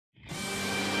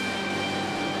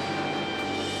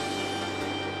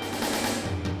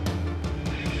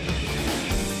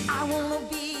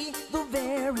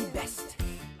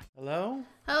Hello?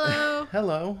 Hello.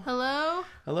 Hello? Hello.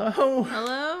 Hello?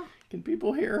 Hello. Can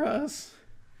people hear us?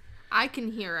 I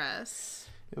can hear us.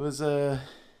 It was an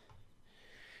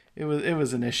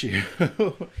issue.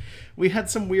 We had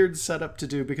some weird setup to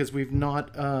do because we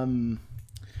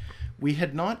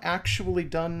had not actually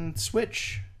done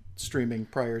Switch streaming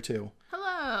prior to.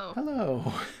 Hello.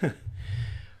 Hello.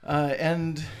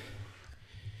 And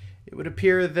it would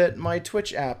appear that my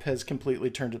Twitch app has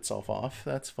completely turned itself off.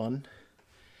 That's fun.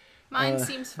 Mine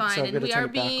seems fine, so and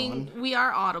we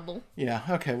are audible. Yeah,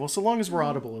 okay. Well, so long as we're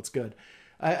audible, it's good.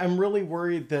 I'm really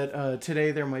worried that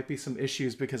today there might be some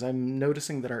issues because I'm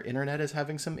noticing that our internet is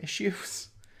having some issues.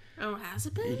 Oh, has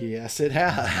it been? Yes, it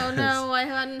has. Oh no, I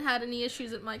hadn't had any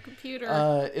issues at my computer.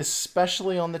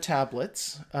 Especially on the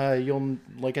tablets.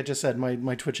 Like I just said,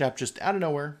 my Twitch app just out of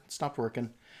nowhere stopped working.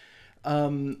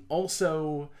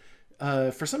 Also,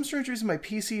 for some strange reason, my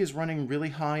PC is running really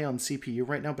high on CPU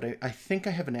right now, but I think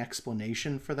I have an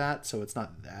explanation for that, so it's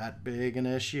not that big an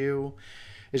issue.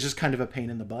 It's just kind of a pain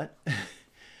in the butt.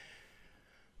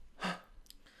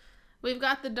 We've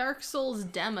got the Dark Souls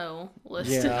demo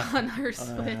listed on our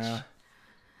Switch.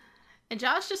 And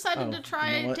Josh decided to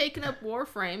try taking up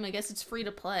Warframe. I guess it's free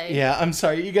to play. Yeah, I'm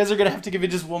sorry. You guys are going to have to give me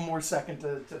just one more second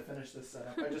to finish this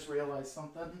setup. I just realized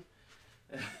something.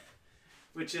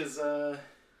 Which is, I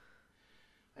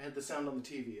had the sound on the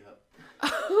TV up.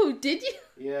 Oh, did you?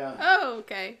 Yeah. Oh,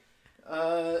 okay.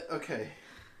 Okay.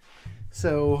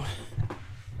 So...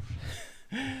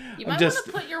 You might want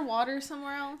to put your water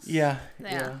somewhere else. Yeah.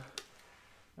 Yeah.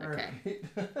 Okay.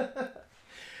 Right.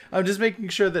 I'm just making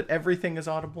sure that everything is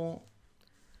audible,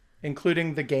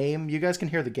 including the game. You guys can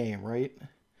hear the game, right?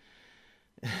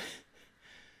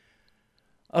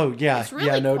 Oh yeah, it's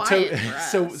really quiet for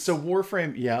us. So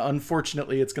Warframe, yeah.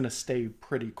 Unfortunately, it's gonna stay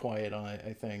pretty quiet.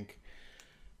 I think.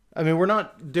 I mean, we're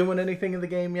not doing anything in the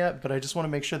game yet, but I just want to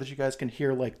make sure that you guys can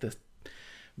hear like the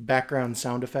background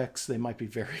sound effects. They might be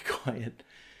very quiet.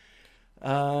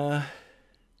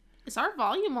 Is our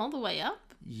volume all the way up?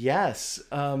 Yes.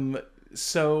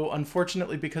 So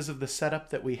unfortunately, because of the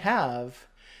setup that we have,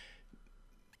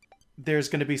 there's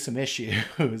going to be some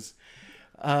issues.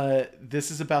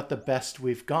 This is about the best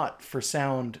we've got for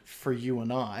sound for you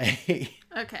and I.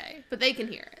 Okay, but they can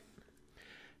hear it.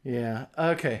 Yeah.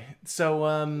 Okay. So,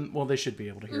 well, they should be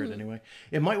able to hear it anyway.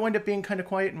 It might wind up being kind of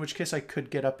quiet, in which case I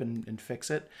could get up and fix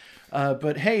it.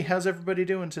 But hey, how's everybody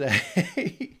doing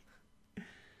today?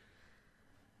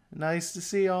 Nice to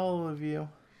see all of you.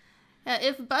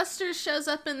 If Buster shows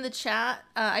up in the chat,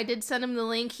 I did send him the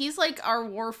link. He's like our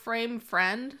Warframe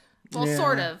friend. Well,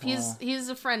 sort of. He's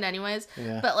a friend anyways.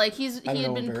 Yeah. But like he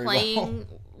had been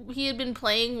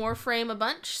playing Warframe a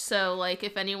bunch, so like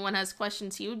if anyone has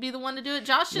questions, he would be the one to do it.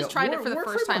 Josh just tried it for the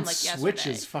first time like yesterday. Switch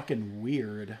is fucking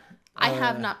weird. I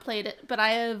have not played it, but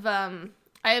I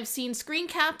have seen screen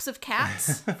caps of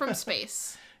cats from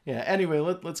space. Yeah, anyway,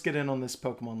 let's get in on this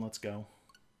Pokemon. Let's go.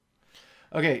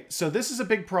 Okay, so this is a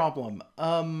big problem.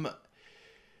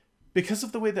 Because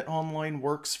of the way that online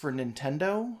works for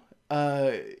Nintendo,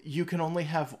 you can only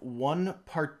have one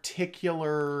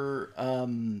particular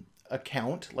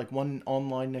account, like one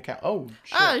online account. Oh,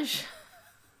 shit.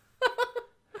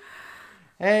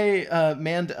 Hey,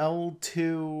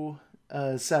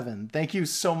 Mandl27, thank you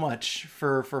so much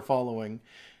for following.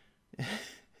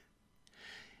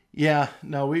 Yeah,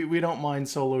 no, we don't mind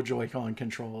solo Joy-Con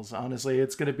controls. Honestly,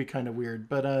 it's going to be kind of weird.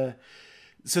 But,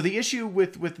 so the issue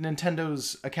with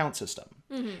Nintendo's account system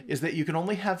is that you can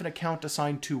only have an account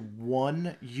assigned to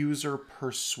one user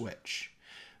per Switch.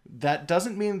 That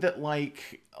doesn't mean that,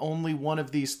 like, only one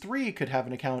of these three could have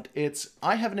an account.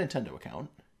 I have a Nintendo account.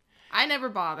 I never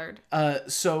bothered.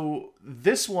 So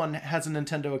this one has a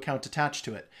Nintendo account attached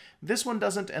to it. This one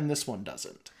doesn't, and this one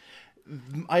doesn't.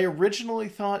 I originally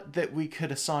thought that we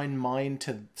could assign mine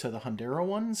to the Hundera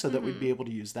one so that we'd be able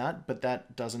to use that, but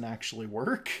that doesn't actually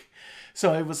work.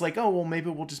 So I was like, oh, well, maybe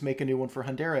we'll just make a new one for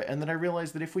Hundera. And then I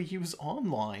realized that if we use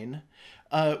online,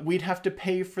 we'd have to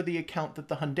pay for the account that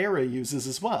the Hundera uses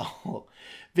as well,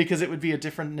 because it would be a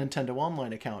different Nintendo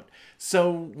Online account.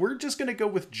 So we're just going to go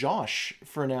with Josh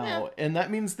for now. Yeah. And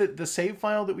that means that the save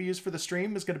file that we use for the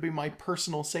stream is going to be my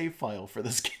personal save file for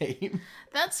this game.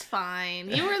 That's fine.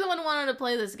 You were the one who wanted to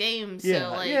play this game,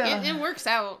 so it works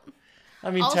out. I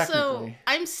mean, also, technically.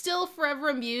 I'm still forever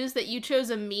amused that you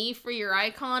chose a me for your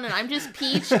icon, and I'm just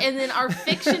Peach, and then our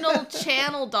fictional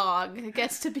channel dog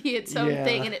gets to be its own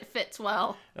thing, and it fits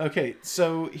well. Okay,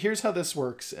 so here's how this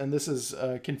works, and this is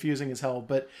confusing as hell,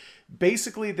 but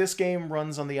basically this game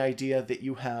runs on the idea that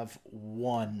you have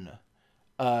one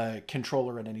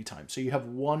controller at any time. So you have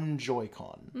one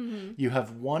Joy-Con. You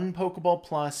have one Pokeball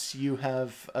Plus. You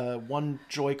have one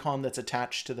Joy-Con that's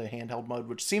attached to the handheld mode,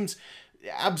 which seems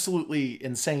absolutely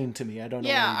insane to me. I don't know.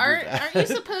 Yeah, aren't you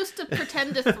supposed to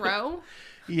pretend to throw?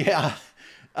 Yeah.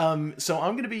 So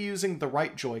I'm going to be using the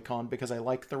right Joy-Con because I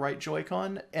like the right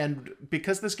Joy-Con. And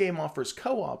because this game offers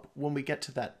co-op, when we get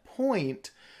to that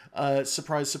point,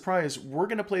 surprise, surprise, we're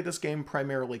going to play this game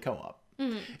primarily co-op.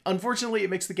 Unfortunately,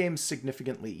 it makes the game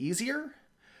significantly easier.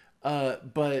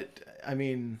 But, I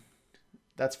mean,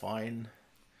 that's fine.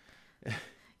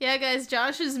 Yeah, guys,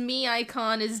 Josh's me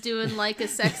icon is doing like a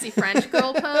sexy French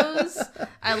girl pose.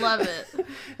 I love it.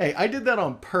 Hey, I did that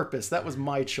on purpose. That was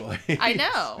my choice. I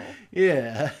know.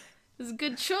 Yeah. It was a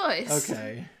good choice.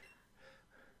 Okay.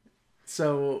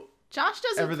 So... Josh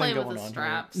doesn't play with the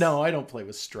straps. No, I don't play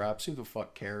with straps. Who the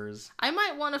fuck cares? I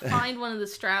might want to find one of the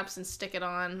straps and stick it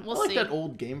on. We'll see. I like that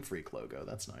old Game Freak logo.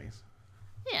 That's nice.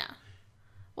 Yeah.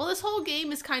 Well, this whole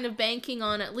game is kind of banking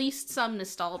on at least some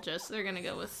nostalgia, so they're going to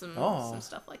go with some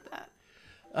stuff like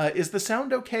that. Is the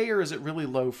sound okay, or is it really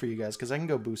low for you guys? Because I can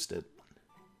go boost it.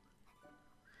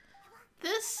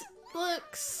 This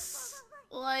looks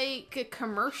like a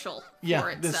commercial for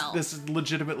itself. This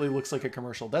legitimately looks like a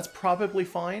commercial. That's probably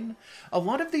fine. A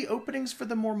lot of the openings for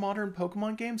the more modern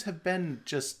Pokemon games have been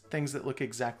just things that look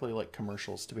exactly like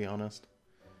commercials, to be honest.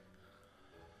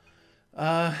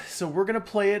 So we're going to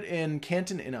play it in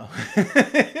Canton Inno.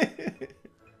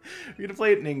 We're going to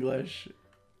play it in English.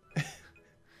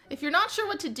 If you're not sure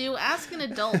what to do, ask an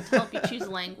adult to help you choose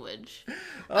language.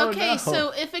 Okay,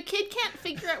 so if a kid can't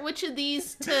figure out which of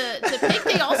these to pick,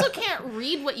 they also can't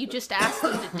read what you just asked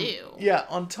them to do. Yeah,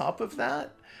 on top of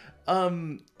that,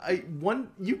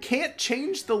 you can't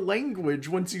change the language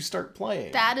once you start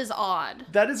playing. That is odd.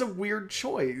 That is a weird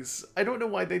choice. I don't know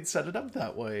why they'd set it up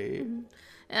that way.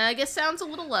 I guess sounds a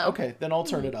little low. Okay, then I'll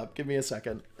turn it up. Give me a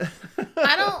second.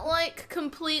 I don't like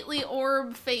completely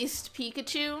orb-faced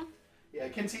Pikachu. Yeah,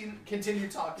 continue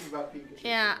talking about Pikachu.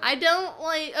 Yeah, I don't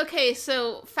like... Okay,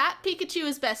 so Fat Pikachu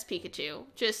is best Pikachu.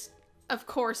 Just, of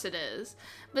course it is.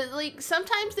 But, like,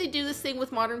 sometimes they do this thing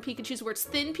with modern Pikachus where it's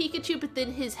thin Pikachu, but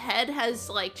then his head has,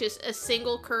 like, just a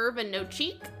single curve and no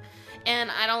cheek. And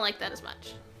I don't like that as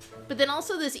much. But then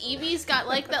also this Eevee's got,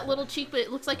 like, that little cheek, but it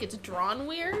looks like it's drawn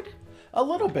weird. A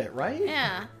little bit, right?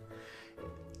 Yeah.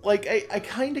 Like, I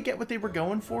kind of get what they were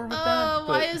going for with that. Oh,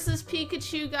 why is this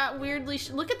Pikachu got weirdly...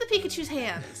 Look at the Pikachu's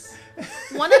hands.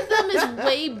 One of them is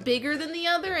way bigger than the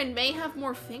other and may have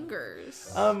more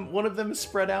fingers. One of them is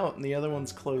spread out and the other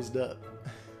one's closed up.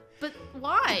 But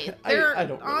why? I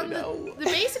don't really know.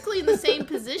 They're basically in the same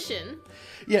position.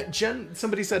 Yeah,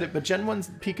 somebody said it, but Gen 1's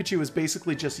Pikachu is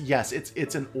basically just, yes,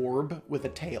 it's an orb with a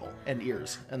tail and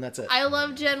ears, and that's it. I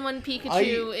love Gen 1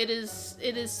 Pikachu. It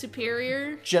is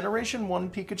superior. Generation 1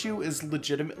 Pikachu is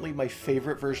legitimately my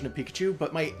favorite version of Pikachu,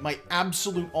 but my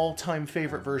absolute all-time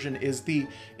favorite version is the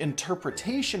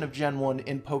interpretation of Gen 1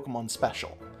 in Pokemon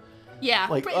Special. Yeah,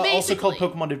 like also called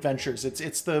Pokemon Adventures.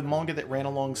 It's the manga that ran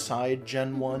alongside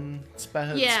Gen 1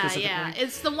 specifically. Yeah.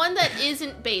 It's the one that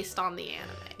isn't based on the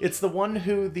anime. It's the one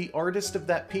who the artist of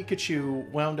that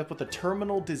Pikachu wound up with a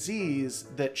terminal disease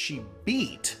that she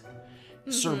beat,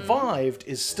 survived,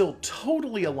 is still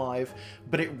totally alive,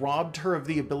 but it robbed her of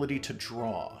the ability to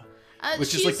draw.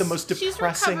 Which is like the most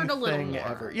depressing thing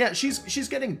ever. Yeah, she's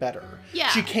getting better. Yeah.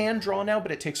 She can draw now,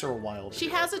 but it takes her a while to She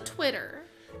has a Twitter.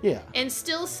 Yeah. And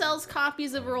still sells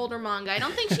copies of her older manga. I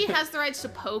don't think she has the rights to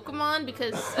Pokemon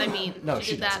because, I mean, no,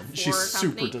 she did that for she her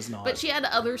company. Super does not. But she had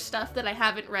other stuff that I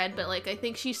haven't read, but, like, I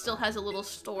think she still has a little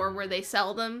store where they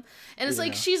sell them. And it's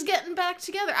like, she's getting back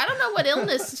together. I don't know what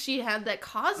illness she had that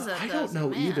caused that. I don't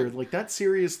know either. Like, that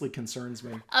seriously concerns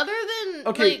me. Other than,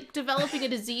 like, developing a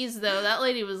disease, though, that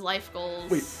lady was life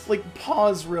goals. Wait, like,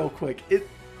 pause real quick.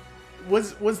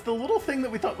 Was the little thing that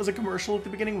we thought was a commercial at the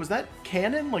beginning, was that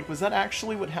canon? Like, was that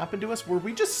actually what happened to us? Were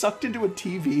we just sucked into a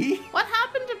TV? What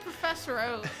happened to Professor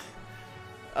Oak?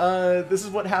 This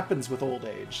is what happens with old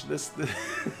age.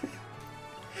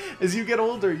 As you get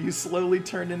older, you slowly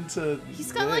turn into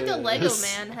He's got like a Lego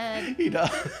man head. He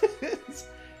does.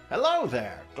 Hello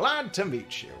there. Glad to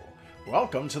meet you.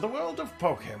 Welcome to the world of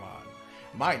Pokemon.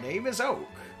 My name is Oak.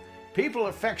 People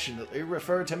affectionately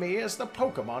refer to me as the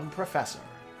Pokemon Professor.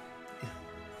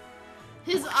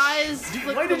 His eyes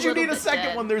look Why did you need a second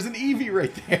dead. one? There's an Eevee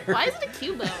right there. Why is it a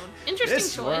Cubone? Interesting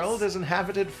This choice. world is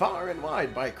inhabited far and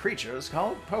wide by creatures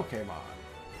called Pokemon.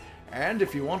 And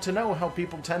if you want to know how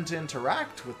people tend to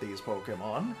interact with these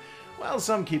Pokemon, well,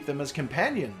 some keep them as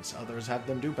companions, others have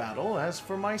them do battle. As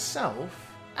for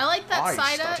myself, I like that I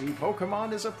Psyduck. study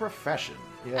Pokemon as a profession.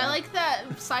 I like that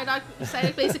Psyduck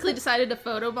basically decided to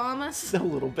photobomb us. A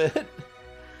little bit.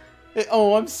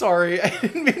 Oh, I'm sorry. I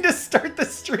didn't mean to start the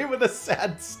stream with a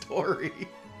sad story.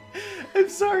 I'm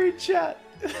sorry, chat.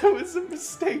 That was a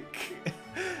mistake.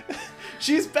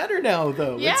 She's better now,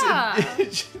 though. Yeah.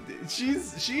 She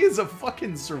is a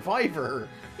fucking survivor.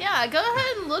 Yeah, go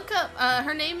ahead and look up.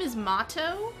 Her name is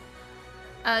Mato.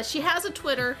 She has a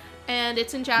Twitter, and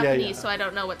it's in Japanese, so I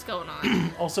don't know what's going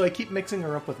on. Also, I keep mixing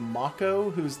her up with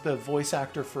Mako, who's the voice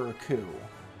actor for Aku.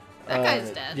 That guy's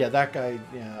dead. Yeah, that guy.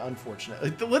 Yeah,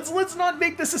 unfortunately. Let's not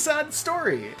make this a sad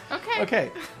story. Okay.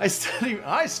 Okay. I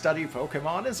study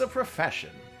Pokemon as a profession.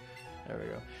 There we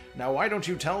go. Now, why don't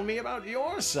you tell me about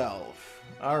yourself?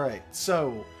 All right.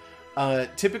 So,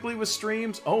 typically with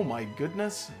streams. Oh my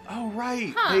goodness. Oh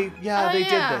right. Huh. They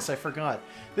did this. I forgot.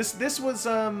 This was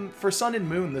for Sun and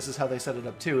Moon. This is how they set it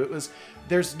up too. It was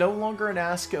there's no longer an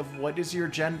ask of what is your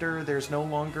gender. There's no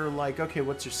longer like okay,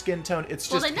 what's your skin tone. It's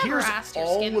just they never here's asked your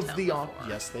all skin of tone the before.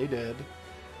 Yes, they did.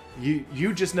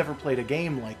 You just never played a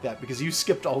game like that because you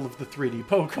skipped all of the 3D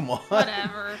Pokemon.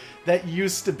 Whatever. That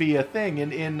used to be a thing. In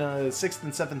 6th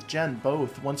and 7th gen,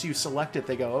 both, once you select it,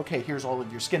 they go, okay, here's all of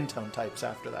your skin tone types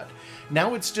after that.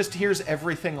 Now it's just, here's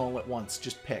everything all at once.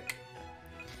 Just pick.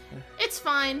 It's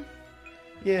fine.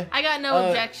 Yeah. I got no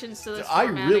objections to this I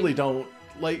formatting. really don't.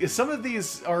 Like, some of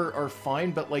these are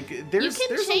fine, but, like, there's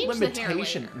a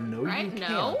limitation. Later, no, right? you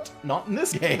can't. No? Not in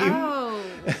this game. Oh.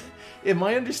 In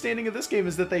my understanding of this game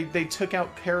is that they took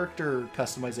out character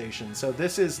customization. So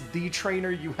this is the trainer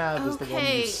you have is the one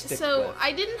you stick with.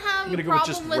 I didn't have a go with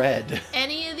problem just red.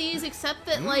 any of these except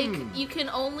that like you can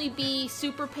only be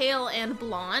super pale and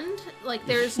blonde. Like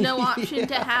there's no option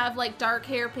to have like dark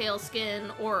hair, pale skin,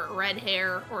 or red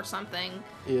hair or something.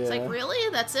 Yeah. It's like,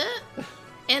 really? That's it?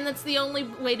 And that's the only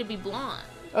way to be blonde.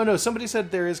 Oh no, somebody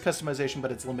said there is customization,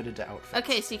 but it's limited to outfits.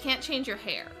 Okay, so you can't change your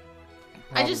hair.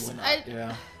 Probably not.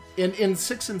 Yeah. In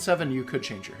 6 and 7, you could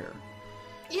change your hair.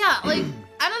 Yeah, like,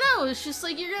 I don't know, it's just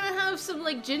like, you're gonna have some,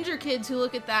 like, ginger kids who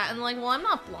look at that and like, well, I'm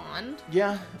not blonde.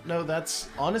 Yeah, no, that's,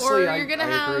 honestly, I agree.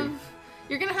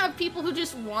 You're gonna have people who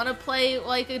just want to play,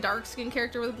 like, a dark-skinned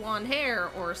character with blonde hair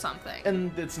or something.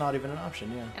 And it's not even an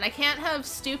option, yeah. And I can't have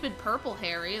stupid purple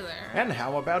hair either. And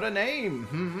how about a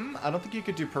name? I don't think you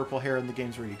could do purple hair in the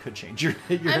games where you could change your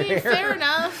hair. I mean, fair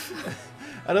enough.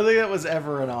 I don't think that was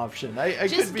ever an option. I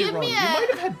could be wrong. You might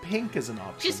have had pink as an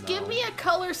option, Just give me a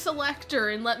color selector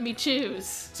and let me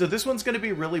choose. So this one's going to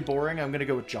be really boring. I'm going to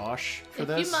go with Josh for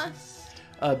this. You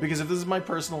must. Because if this is my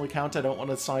personal account, I don't want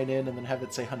to sign in and then have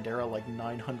it say Hundera like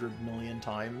 900 million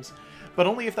times. But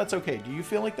only if that's okay. Do you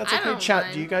feel like that's okay? I don't Chat,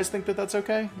 mind. do you guys think that that's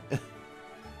okay?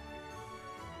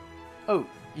 Oh,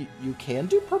 you can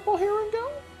do purple hair and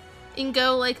Go? In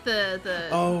Go, like the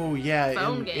Oh, yeah,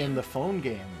 phone game. in the phone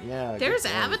game. Yeah. There's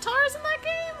good point. avatars in that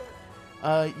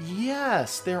game?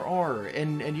 Yes, there are.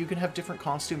 And you can have different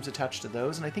costumes attached to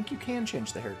those, and I think you can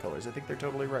change the hair colors. I think they're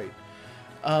totally right.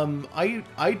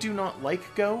 I do not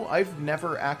like Go. I've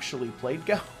never actually played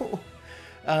Go.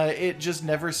 It just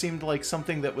never seemed like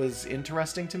something that was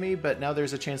interesting to me, but now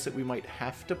there's a chance that we might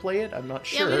have to play it. I'm not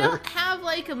sure. Yeah, we don't have,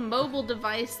 like, a mobile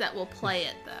device that will play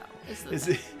it, though.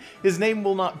 His name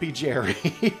will not be Jerry.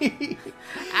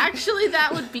 Actually,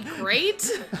 that would be great.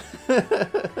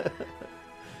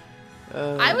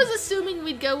 I was assuming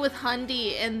we'd go with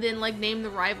Hundi and then like name the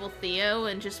rival Theo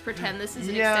and just pretend this is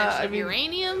an extension of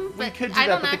Uranium. But we could do I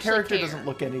that, don't but the character care. doesn't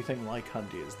look anything like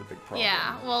Hundi is the big problem.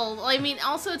 Yeah, well, I mean,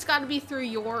 also it's got to be through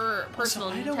your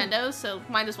personal Nintendo, so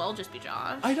might as well just be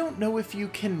Josh. I don't know if you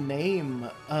can name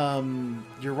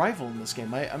your rival in this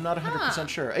game. I'm not 100%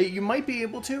 sure. You might be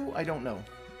able to. I don't know.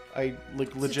 I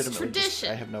like legitimately it's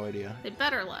tradition. I have no idea. They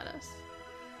better let us.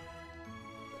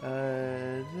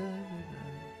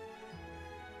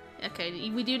 Okay,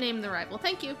 we do name the rival.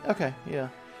 Thank you. Okay, yeah.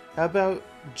 How about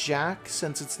Jack,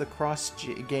 since it's the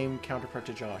cross-game counterpart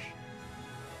to Josh?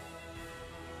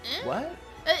 What?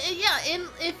 Yeah, and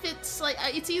if it's like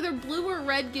it's either blue or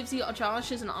red gives you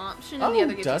Josh as an option, and the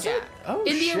other gives you Jack. Oh,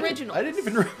 in shit. the original. I didn't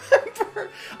even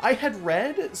remember. I had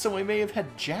red, so I may have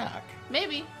had Jack.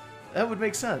 Maybe. That would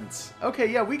make sense. Okay,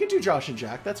 yeah, we could do Josh and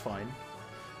Jack. That's fine.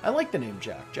 I like the name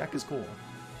Jack. Jack is cool.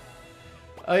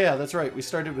 Oh yeah, that's right. We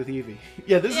started with Eevee.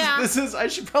 Yeah, this is. I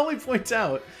should probably point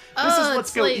out. This is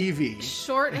Let's Go Eevee.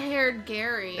 Short-haired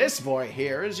Gary. This boy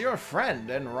here is your friend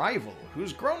and rival,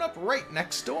 who's grown up right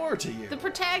next door to you. The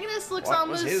protagonist looks What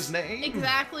almost was his name?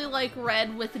 exactly like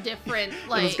Red with a different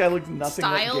like. This guy looks nothing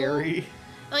style. like Gary.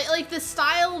 Like the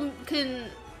style can.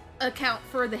 account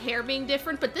for the hair being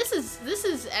different, but this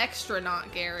is extra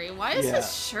not Gary. Why is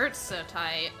his shirt so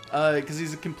tight? Because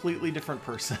he's a completely different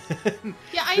person.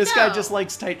 Yeah, I know. This guy just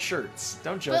likes tight shirts.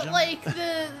 Don't judge him. But like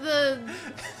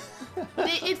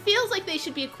it feels like they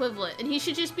should be equivalent, and he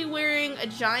should just be wearing a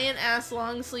giant ass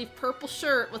long sleeve purple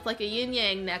shirt with like a yin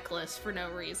yang necklace for no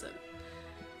reason.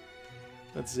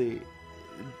 Let's see.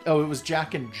 Oh, it was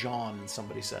Jack and John,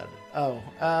 somebody said. Oh,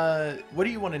 what do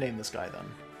you want to name this guy then?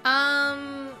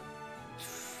 I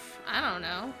don't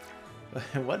know.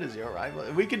 What is your rival?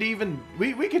 We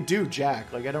could do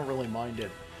Jack. Like, I don't really mind it.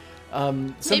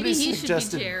 Somebody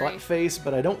suggested Buttface,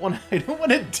 but I don't want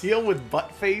to deal with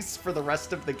Buttface for the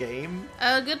rest of the game.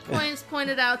 Good Points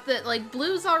pointed out that like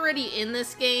Blue's already in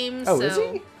this game. Oh, so, is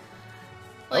he?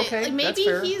 Like, okay, like maybe that's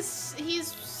fair.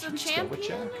 he's a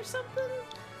champion or something.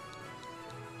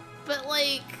 But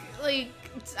like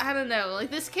I don't know. Like,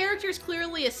 this character's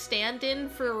clearly a stand-in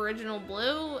for original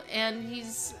Blue, and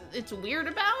it's weird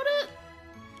about it.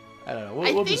 I don't know.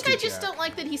 I think I just don't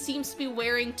like that he seems to be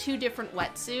wearing 2 different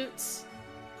wetsuits.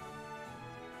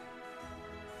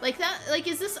 Like that, like,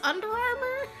 is this Under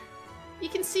Armour? You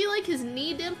can see, like, his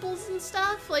knee dimples and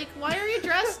stuff. Like, why are you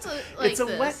dressed like this? It's a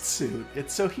wetsuit.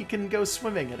 It's so he can go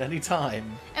swimming at any time.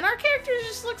 And our character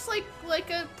just looks like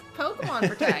a Pokemon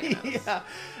protagonist.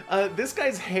 Yeah. This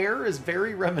guy's hair is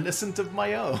very reminiscent of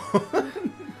my own.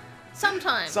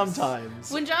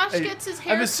 Sometimes. When Josh gets his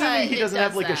hair I'm assuming he doesn't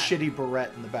have, like, that. a shitty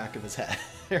barrette in the back of his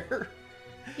hair.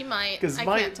 He might. Because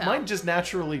mine just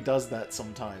naturally does that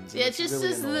sometimes. Yeah, it just really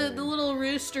is the little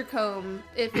rooster comb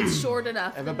if it's short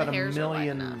enough. I have about a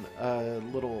million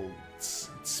little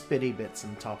spinny bits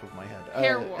on top of my head.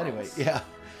 Hair whorls. Anyway, yeah.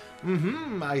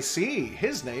 I see.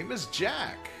 His name is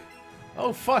Jack.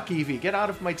 Oh, fuck, Eevee. Get out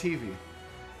of my TV.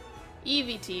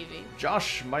 Eevee TV.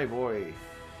 Josh, my boy.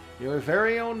 Your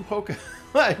very own Pokemon.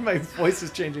 My voice is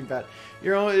changing bad.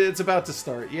 It's about to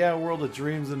start. Yeah, World of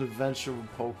Dreams and Adventure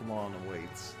with Pokemon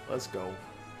awaits. Let's go.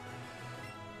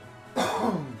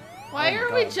 Why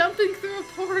are we jumping through a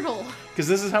portal? Because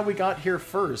this is how we got here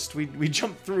first. We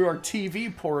jumped through our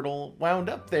TV portal, wound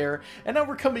up there, and now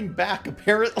we're coming back,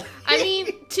 apparently. I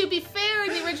mean, to be fair, in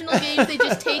the original games, they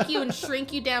just take you and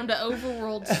shrink you down to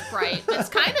overworld sprite. But it's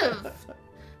kind of...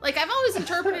 Like, I've always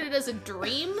interpreted it as a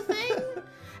dream thing.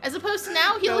 As opposed to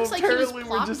now, he looks like he was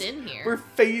plopped in here. We're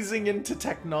phasing into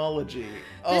technology.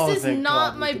 This is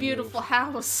not my beautiful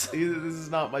house. This is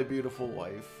not my beautiful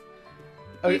wife.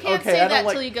 You can't say that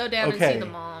till you go down and see the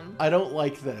mom. I don't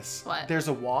like this. What? There's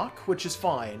a walk, which is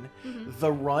fine.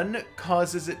 The run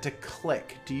causes it to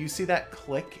click. Do you see that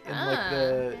click in like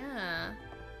the... Yeah.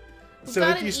 So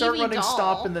if you start running,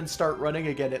 stop, and then start running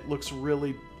again, it looks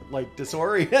really, like,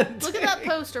 disorienting. Look at that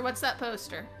poster. What's that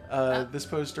poster? This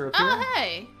poster up here. Oh,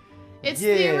 hey. It's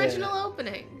the original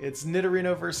opening. It's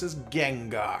Nidorino versus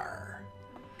Gengar.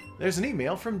 There's an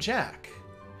email from Jack.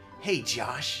 Hey,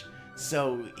 Josh.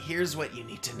 So, here's what you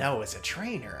need to know as a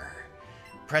trainer.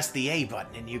 Press the A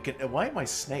button and you can... Why am I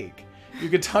Snake? You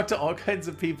can talk to all kinds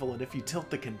of people, and if you tilt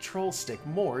the control stick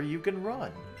more, you can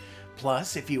run.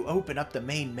 Plus, if you open up the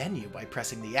main menu by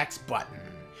pressing the X button,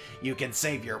 you can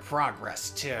save your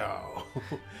progress, too.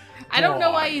 I don't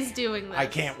know why he's doing this. I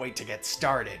can't wait to get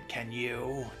started, can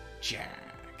you, Jack?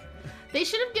 They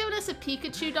should have given us a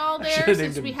Pikachu doll there,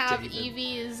 since we have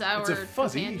Eevee as our It's a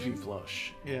fuzzy companion. Eevee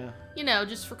plush, yeah. You know,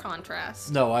 just for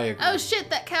contrast. No, I agree. Oh shit,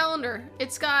 that calendar.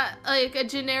 It's got, like, a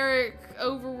generic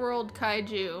overworld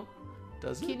kaiju.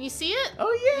 Does it? Can you see it?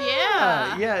 Oh, yeah!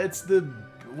 Yeah. Yeah, it's the...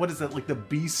 What is that, like the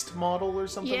Beast model or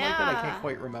something like that? I can't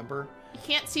quite remember. You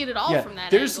can't see it at all from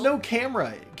that There's angle. no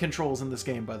camera controls in this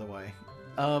game, by the way.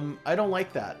 I don't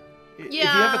like that. If you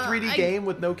Yeah, have a 3D game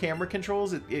with no camera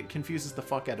controls, it confuses the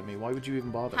fuck out of me. Why would you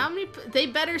even bother? How many... They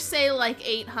better say, like,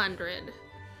 800.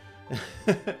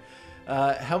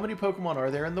 How many Pokemon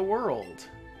are there in the world?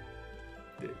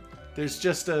 There's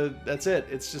just a... That's it.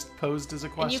 It's just posed as a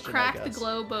question, And you crack the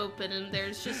globe open, and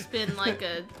there's just been, like,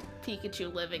 a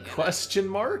Pikachu living in it. Question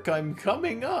mark? I'm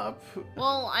coming up.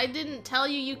 Well, I didn't tell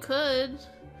you you could.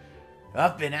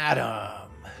 Up and at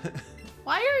 'em.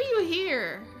 Why are you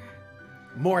here?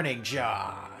 Morning,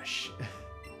 Josh.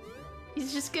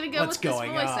 He's just gonna go What's with this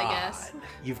going voice, on? I guess.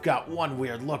 You've got one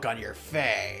weird look on your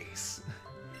face.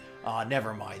 Aw,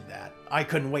 never mind that. I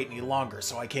couldn't wait any longer,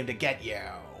 so I came to get you.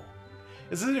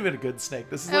 This isn't even a good snake.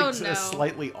 This is like a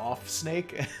slightly off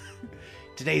snake.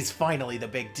 Today's finally the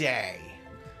big day.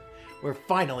 We're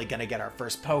finally gonna get our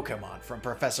first Pokemon from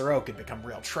Professor Oak and become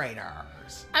real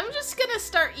trainers. I'm just gonna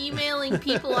start emailing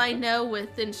people I know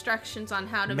with instructions on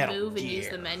how to move and use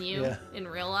the menu in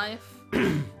real life.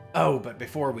 Oh, but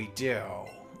before we do...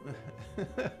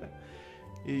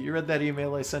 You read that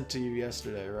email I sent to you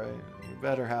yesterday, right? You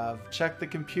better have. Check the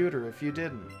computer if you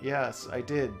didn't. Yes, I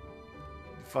did.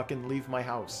 Fucking leave my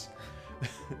house.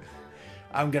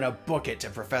 I'm gonna book it to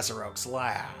Professor Oak's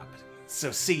lab.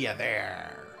 So see ya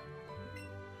there.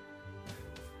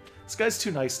 This guy's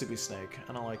too nice to be Snake.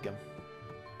 I don't like him.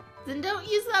 Then don't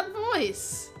use that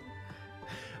voice.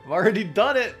 I've already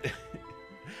done it.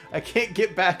 I can't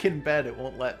get back in bed. It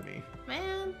won't let me.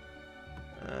 Man.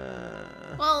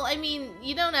 Well, I mean,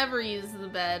 you don't ever use the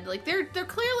bed. Like, they're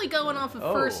clearly going off of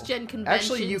first-gen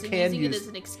conventions actually, you and can using use, it as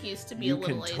an excuse to be a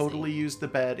little lazy. You can totally use the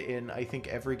bed in, I think,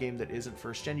 every game that isn't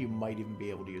first-gen. You might even be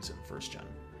able to use it in first-gen.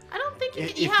 I don't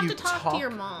think you have to talk to your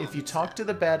mom. If you talk to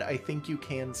the bed, I think you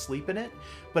can sleep in it.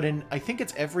 But in, I think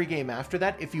it's every game after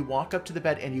that, if you walk up to the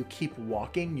bed and you keep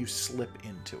walking, you slip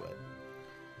into it.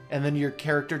 And then your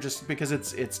character, just because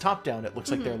it's top-down, it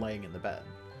looks like they're laying in the bed.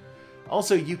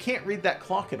 Also, you can't read that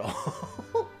clock at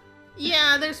all.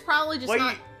 Yeah, there's probably just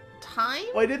not time.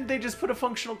 Why didn't they just put a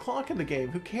functional clock in the game?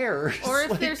 Who cares? Or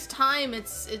if there's time,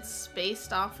 it's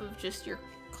based off of just your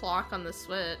clock on the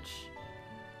Switch.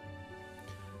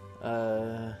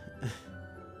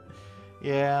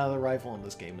 Yeah, the rifle in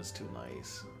this game is too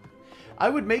nice. I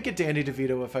would make it Danny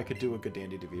DeVito if I could do a good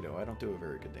Danny DeVito. I don't do a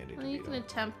very good Danny DeVito. Well, you can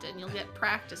attempt it and you'll get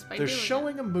practice by doing it. They're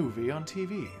showing a movie on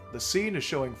TV. The scene is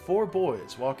showing 4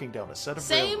 boys walking down a set of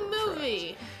railroad movie!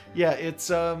 tracks. Yeah, it's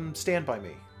Stand By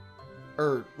Me.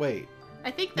 Wait.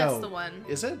 I think that's the one.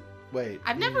 Is it? Wait.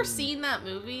 I've never seen that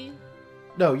movie.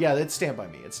 No, yeah, it's Stand By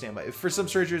Me. It's Stand By. For some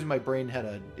strange reason, my brain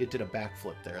it did a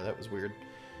backflip there. That was weird.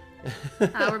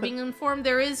 We're being informed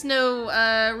there is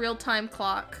no real-time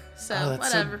clock, so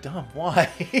that's whatever. So dumb. Why?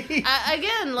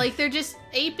 Again, like, they're just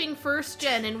aping first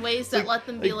gen in ways that let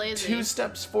them be lazy. 2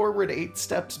 steps forward, 8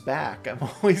 steps back. I'm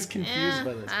always confused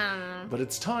by this. I don't know. But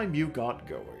it's time you got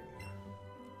going.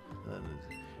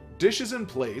 Dishes and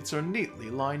plates are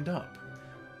neatly lined up.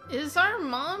 Is our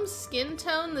mom's skin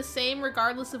tone the same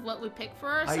regardless of what we pick for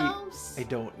ourselves? I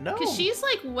don't know. Because she's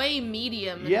like way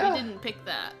medium, and we didn't pick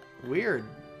that. Weird.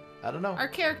 I don't know. Our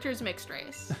character's mixed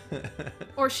race.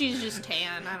 Or she's just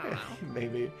tan, I don't know.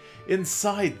 Maybe.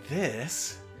 Inside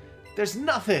this, there's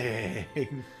nothing.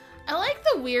 I like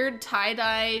the weird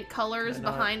tie-dye colors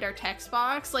behind our text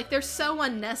box. Like, they're so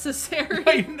unnecessary.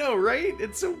 I know, right?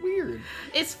 It's so weird.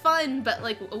 It's fun, but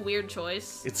like a weird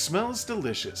choice. It smells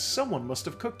delicious. Someone must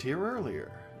have cooked here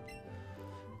earlier.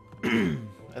 I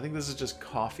think this is just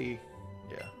coffee.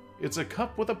 Yeah. It's a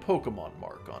cup with a Pokemon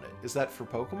mark on it. Is that for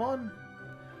Pokemon?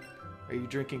 Are you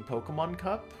drinking Pokemon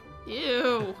cup?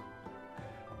 Ew.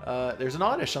 There's an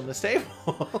Oddish on this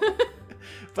table.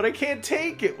 But I can't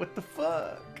take it. What the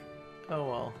fuck? Oh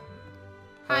well.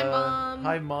 Hi, Mom.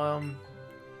 Hi, Mom.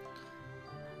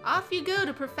 Off you go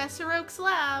to Professor Oak's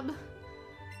lab.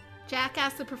 Jack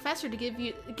asked the professor to give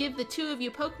the 2 of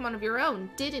you Pokemon of your own,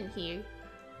 didn't he?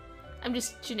 I'm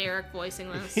just generic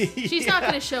voicing this. She's not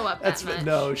going to show up that much.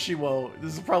 No, she won't.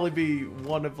 This will probably be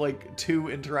one of like 2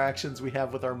 interactions we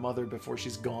have with our mother before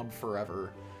she's gone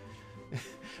forever.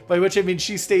 By which I mean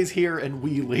she stays here and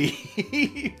we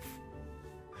leave.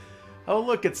 Oh,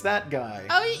 look, it's that guy.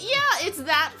 Oh, yeah, it's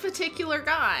that particular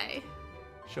guy.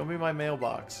 Show me my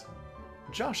mailbox.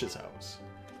 Josh's house.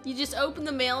 You just open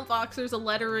the mailbox, there's a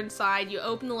letter inside. You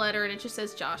open the letter and it just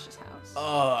says Josh's house.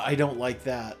 I don't like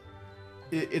that.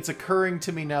 It's occurring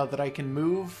to me now that I can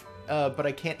move, but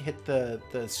I can't hit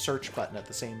the search button at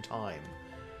the same time.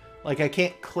 Like, I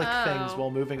can't click things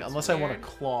while moving unless weird. I want to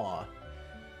claw.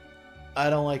 I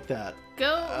don't like that. Go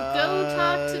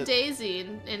talk to Daisy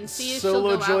and see if she'll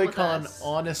go out Joy-Con with us.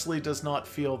 honestly does not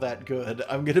feel that good.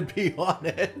 I'm gonna be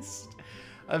honest.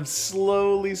 I'm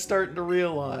slowly starting to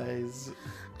realize.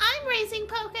 I'm raising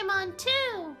Pokemon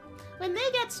too. When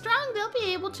they get strong, they'll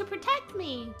be able to protect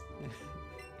me.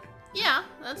 Yeah,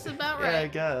 that's about right. Yeah, I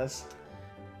guess.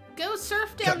 Go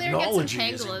surf down there and get some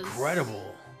Tangalas. Technology is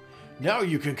incredible. Now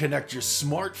you can connect your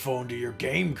smartphone to your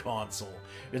game console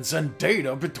and send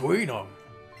data between them.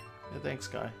 Yeah, thanks,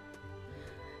 guy.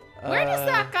 Where does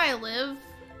that guy live?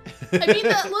 I mean,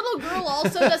 that little girl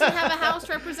also doesn't have a house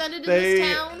represented in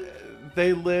this town.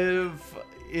 They live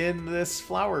in this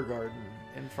flower garden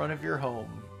in front of your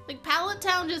home. Like, Pallet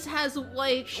Town just has,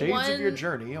 like, Shades of your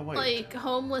journey await. Like,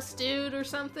 homeless dude or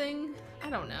something. I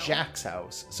don't know. Jack's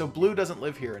house. So Blue doesn't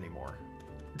live here anymore.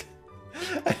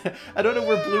 I don't know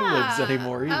where Blue lives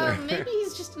anymore either. Maybe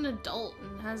he's just an adult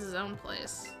and has his own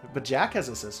place. But Jack has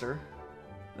a sister.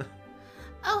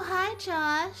 Oh, hi,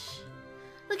 Josh.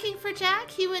 Looking for Jack?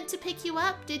 He went to pick you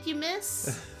up. Did you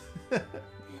miss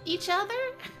each other?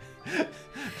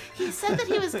 He said that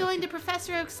he was going to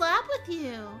Professor Oak's lab with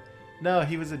you. No,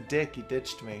 he was a dick. He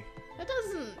ditched me. That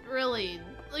doesn't really...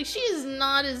 Like, she is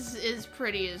not as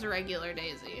pretty as regular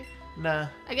Daisy. Nah.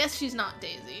 I guess she's not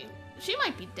Daisy. She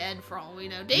might be dead for all we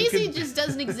know. Daisy just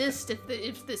doesn't exist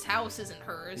if this house isn't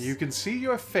hers. You can see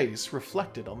your face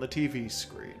reflected on the TV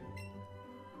screen.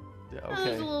 Yeah, okay. Oh,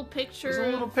 there's a little picture. There's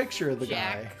a little picture of the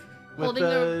Jack guy. Holding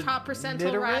the top percentile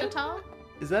Nidoran? Rattata.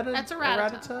 Is that That's a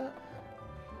Rattata?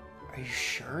 Are you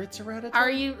sure it's a Rattata?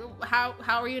 Are you... How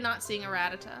are you not seeing a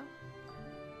Rattata?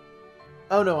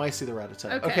 Oh, no, I see the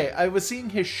Rattata. Okay. I was seeing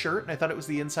his shirt, and I thought it was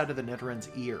the inside of the Nidoran's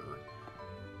ear.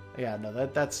 Yeah, no,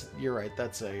 that's... You're right,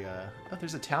 that's a... Oh,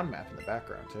 there's a town map in the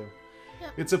background, too.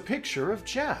 Yep. It's a picture of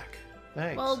Jack.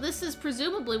 Thanks. Well, this is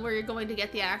presumably where you're going to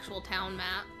get the actual town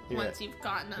map once you've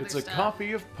gotten other stuff. It's a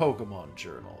copy of Pokemon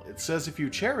Journal. It says if you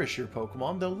cherish your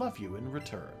Pokemon, they'll love you in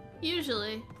return.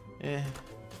 Usually. Eh.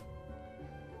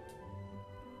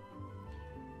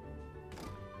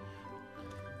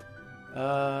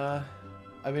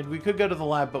 I mean, we could go to the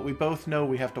lab, but we both know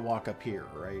we have to walk up here,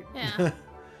 right? Yeah.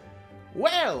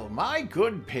 Well, my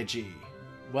good Pidgey.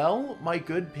 Well, my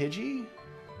good Pidgey?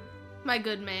 My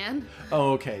good man.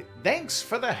 Oh, okay. Thanks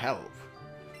for the help.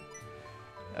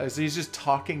 So he's just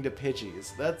talking to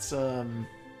Pidgeys. That's fine.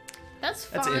 That's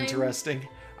interesting.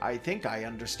 I think I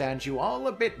understand you all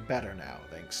a bit better now,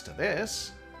 thanks to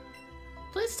this.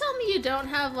 Please tell me you don't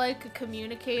have, like, a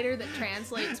communicator that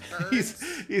translates birds.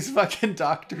 He's fucking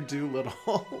Dr.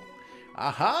 Doolittle.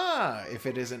 Aha! If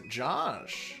it isn't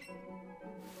Josh.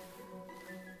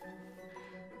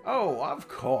 Oh, of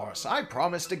course. I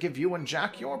promised to give you and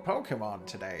Jack your Pokemon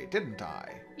today, didn't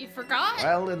I? You forgot?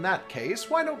 Well, in that case,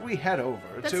 why don't we head over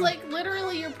to... That's, like,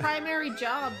 literally your primary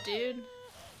job, dude.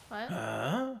 What?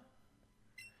 Huh?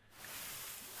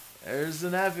 There's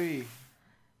an Eevee.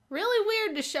 Really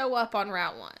weird to show up on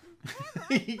Route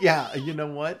 1. Yeah, you know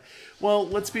what? Well,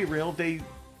 let's be real.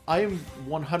 I am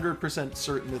 100%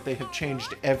 certain that they have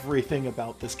changed everything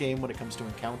about this game when it comes to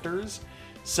encounters.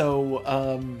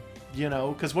 So, you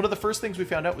know, because one of the first things we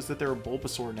found out was that there are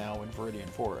Bulbasaur now in Viridian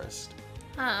Forest.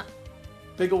 Huh.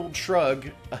 Big old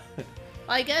shrug.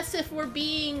 I guess if we're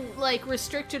being, like,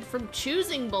 restricted from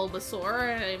choosing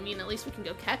Bulbasaur, I mean, at least we can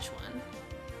go catch one.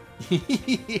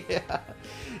 Yeah.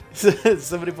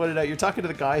 Somebody pointed out, you're talking to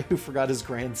the guy who forgot his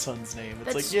grandson's name.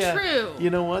 It's That's like, yeah, true. You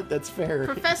know what? That's fair.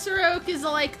 Professor Oak is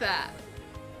like that.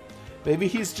 Maybe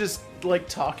he's just, like,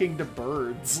 talking to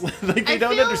birds. Like, they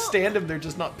don't understand him, they're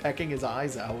just not pecking his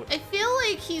eyes out. I feel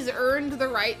like he's earned the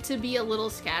right to be a little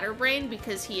scatterbrained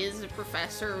because he is a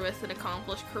professor with an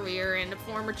accomplished career and a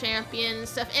former champion and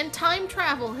stuff. And time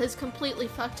travel has completely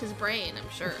fucked his brain, I'm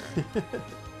sure.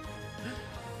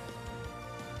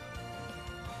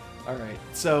 Alright,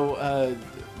 so,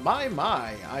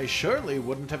 my, I surely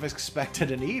wouldn't have expected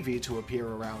an Eevee to appear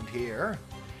around here.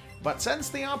 But since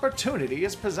the opportunity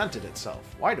has presented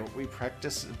itself, why don't we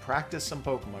practice some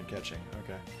Pokemon catching?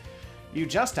 Okay. You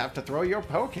just have to throw your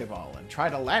Pokeball and try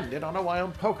to land it on a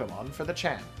wild Pokemon for the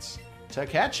chance to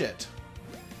catch it.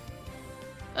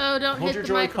 Oh, don't Hold hit your the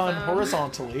Joy-Con microphone.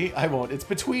 horizontally. I won't. It's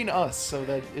between us, so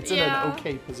that it's in an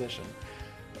okay position.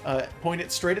 Point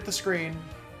it straight at the screen.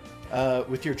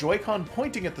 With your Joy-Con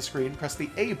pointing at the screen, press the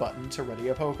A button to ready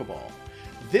a Pokeball.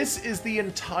 This is the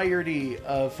entirety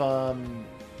of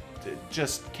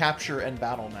just capture and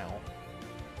battle now.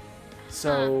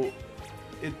 So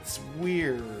it's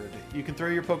weird. You can throw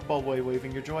your Pokeball while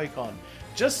waving your Joy-Con.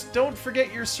 Just don't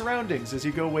forget your surroundings as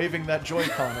you go waving that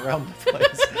Joy-Con around the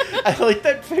place. I like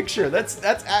that picture. That's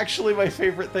actually my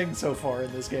favorite thing so far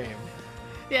in this game.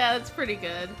 Yeah, that's pretty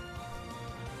good.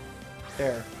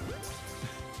 There.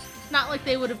 Not like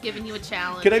they would have given you a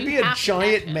challenge. Could I be a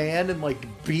giant man and, like,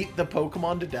 beat the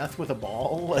Pokemon to death with a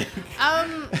ball? Like...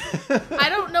 I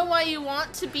don't know why you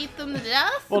want to beat them to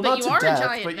death, well, but not you to are death, a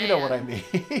giant but man. you know what I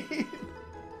mean.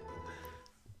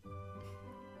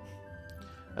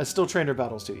 Still trainer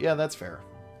battles too. Yeah, that's fair.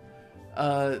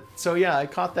 So yeah, I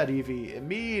caught that Eevee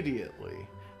immediately.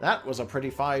 That was a pretty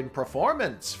fine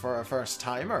performance for a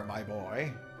first-timer, my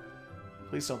boy.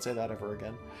 Please don't say that ever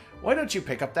again. Why don't you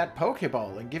pick up that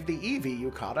Pokeball and give the Eevee you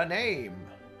caught a name?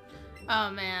 Oh,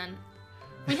 man.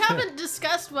 We haven't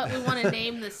discussed what we want to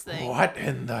name this thing. What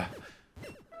in the...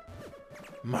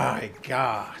 My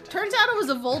God. Turns out it was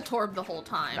a Voltorb the whole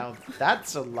time. Now,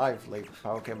 that's a lively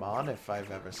Pokemon, if I've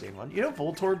ever seen one. You know,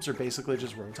 Voltorbs are basically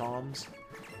just Rotoms?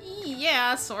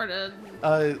 Yeah, sort of.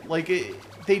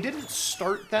 They didn't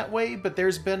start that way, but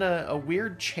there's been a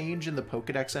weird change in the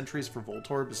Pokedex entries for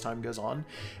Voltorb as time goes on.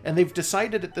 And they've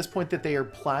decided at this point that they are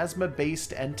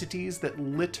plasma-based entities that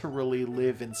literally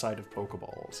live inside of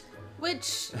Pokeballs.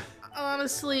 Which,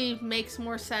 honestly makes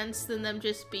more sense than them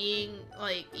just being,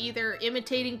 like, either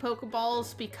imitating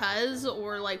Pokeballs because,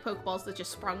 or, like, Pokeballs that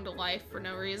just sprung to life for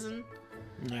no reason.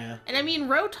 Yeah. And I mean,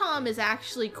 Rotom is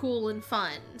actually cool and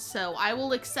fun, so I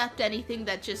will accept anything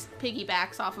that just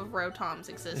piggybacks off of Rotom's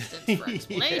existence for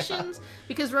explanations,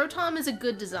 because Rotom is a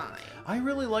good design. I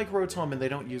really like Rotom, and they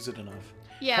don't use it enough.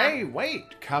 Yeah. Hey,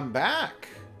 wait, come back!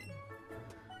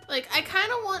 Like, I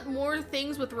kind of want more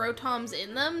things with Rotoms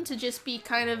in them to just be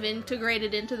kind of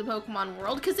integrated into the Pokemon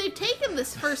world, because they've taken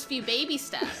this first few baby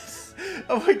steps.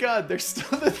 Oh my god, there's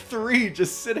still the 3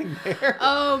 just sitting there.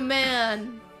 Oh,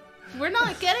 man. We're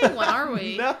not getting one, are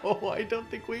we? No, I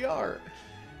don't think we are.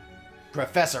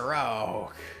 Professor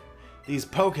Oak, these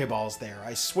Pokeballs there,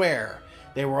 I swear,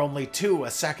 they were only 2 a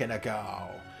second ago.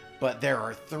 But there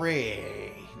are 3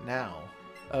 now.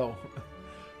 Oh,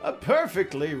 a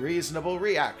perfectly reasonable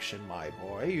reaction, my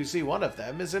boy. You see, one of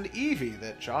them is an Eevee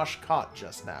that Josh caught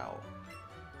just now.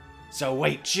 So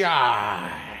wait,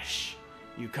 Josh,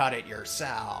 you caught it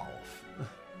yourself.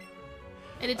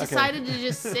 And it decided to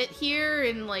just sit here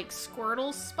in, like,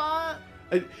 Squirtle's spot?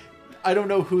 I don't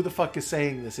know who the fuck is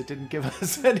saying this. It didn't give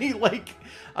us any, like...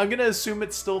 I'm gonna assume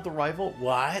it's still the rival.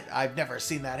 What? I've never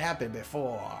seen that happen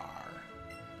before.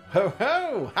 Ho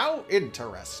ho! How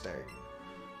interesting.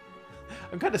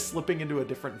 I'm kind of slipping into a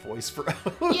different voice for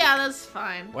Oak. Yeah, that's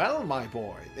fine. Well, my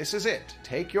boy, this is it.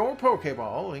 Take your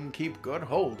Pokeball and keep good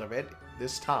hold of it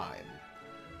this time.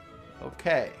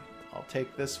 Okay, I'll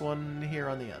take this one here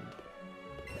on the end.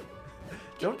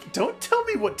 Don't tell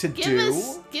me what to do.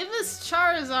 Give us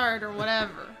Charizard or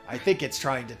whatever. I think it's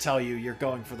trying to tell you you're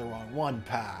going for the wrong one,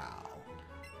 pal.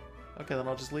 Okay, then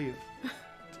I'll just leave.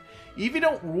 Eevee,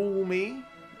 don't rule me.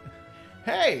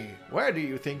 Hey, where do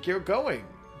you think you're going?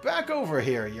 Back over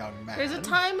here, young man. There's a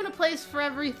time and a place for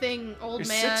everything, old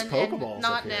man. There's 6 Pokeballs and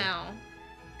not up here. now.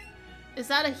 Is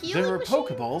that a healing There are machine?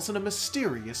 Pokeballs in a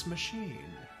mysterious machine.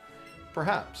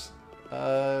 Perhaps.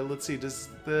 Let's see, does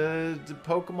the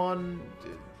Pokemon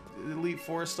Elite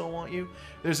Four still want you?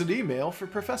 There's an email for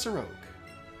Professor Oak.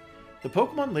 The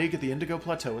Pokemon League at the Indigo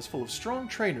Plateau is full of strong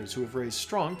trainers who have raised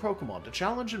strong Pokemon to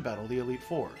challenge and battle the Elite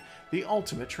Four, the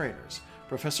ultimate trainers.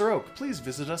 Professor Oak, please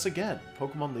visit us again.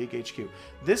 Pokemon League HQ.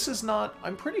 This is not...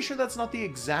 I'm pretty sure that's not the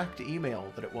exact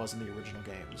email that it was in the original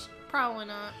games. Probably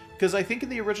not. Because I think in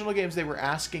the original games they were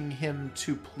asking him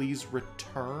to please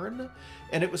return,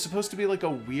 and it was supposed to be like a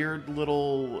weird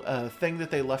little thing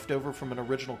that they left over from an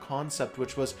original concept,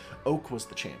 which was Oak was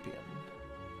the champion.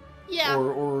 Yeah.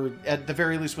 Or at the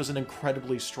very least was an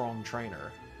incredibly strong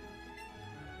trainer.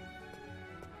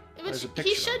 Which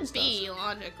he should be,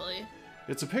 logically.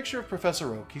 It's a picture of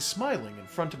Professor Oak. He's smiling in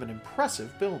front of an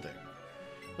impressive building.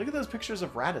 Look at those pictures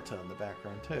of Rattata in the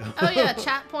background, too. Oh, yeah.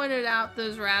 Chat pointed out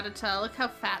those Rattata. Look how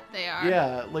fat they are.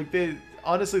 Yeah, like they...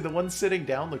 Honestly, the one sitting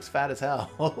down looks fat as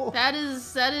hell. That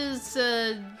is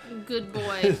a good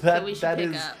boy that we should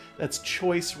pick up. That's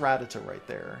choice Rattata right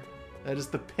there. That is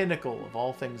the pinnacle of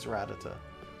all things Rattata.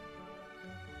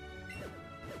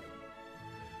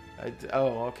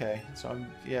 Oh, okay. So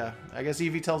yeah. I guess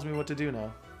Eevee tells me what to do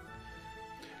now.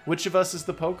 Which of us is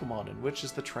the Pokemon and which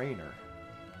is the trainer?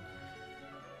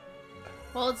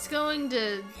 Well, it's going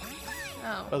to...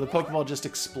 Oh, the Pokeball just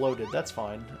exploded. That's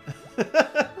fine.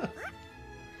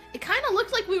 It kind of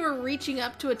looked like we were reaching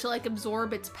up to it to, like,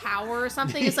 absorb its power or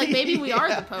something. It's like maybe we are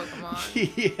the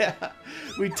Pokemon. Yeah.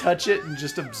 We touch it and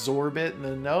just absorb it, and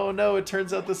then, oh no, it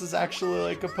turns out this is actually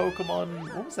like a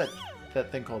Pokemon... What was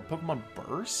that thing called? Pokemon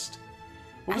Burst?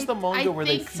 What was the manga where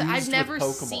they fused with Pokemon? I've never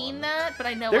seen that, but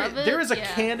I know of it. There is a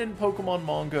canon Pokemon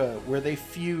manga where they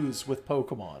fuse with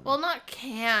Pokemon. Well, not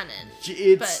canon.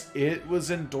 It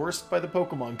was endorsed by the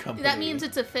Pokemon company. That means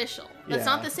it's official. That's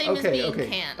not the same as being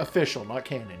canon. Official, not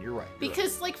canon. You're right.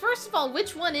 Because, like, first of all,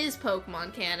 which one is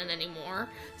Pokemon canon anymore?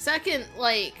 Second,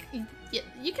 like,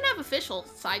 you can have official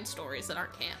side stories that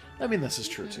aren't canon. I mean, this is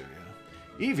true too,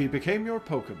 yeah. Eevee became your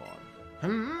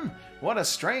Pokemon. What a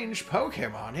strange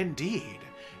Pokemon indeed.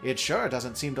 It sure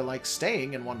doesn't seem to like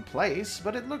staying in one place,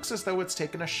 but it looks as though it's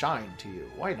taken a shine to you.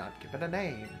 Why not give it a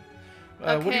name?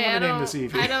 Okay, what do you want to name this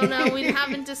Eevee? I don't know. We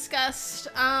haven't discussed.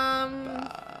 I'm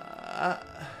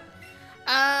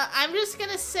just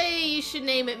gonna say you should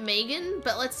name it Megan,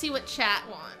 but let's see what chat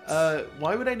wants.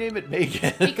 Why would I name it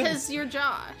Megan? Because you're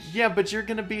Josh. Yeah, but you're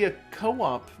gonna be a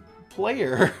co-op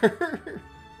player.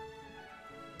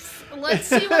 Let's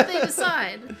see what they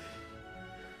decide.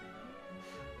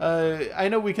 I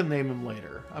know we can name him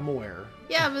later. I'm aware.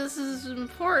 Yeah, but this is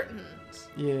important.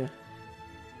 Yeah.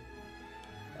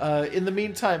 In the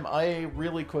meantime,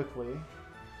 really quickly...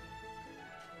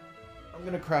 I'm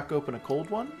gonna crack open a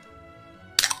cold one.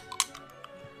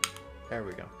 There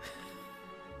we go.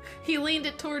 He leaned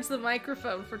it towards the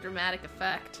microphone for dramatic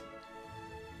effect.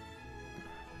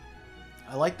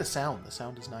 I like the sound. The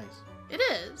sound is nice. It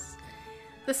is.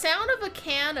 The sound of a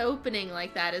can opening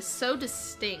like that is so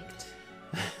distinct.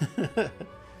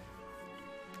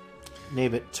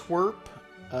 Name it Twerp.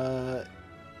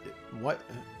 What?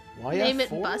 Why name it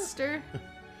Buster?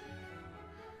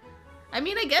 I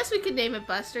mean, I guess we could name it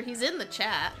Buster. He's in the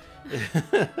chat.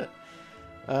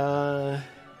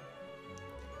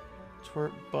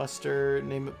 Twerp Buster.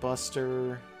 Name it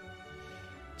Buster.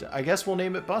 I guess we'll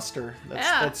name it Buster.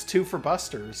 That's 2 for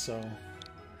Busters, so.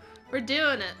 We're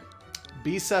doing it.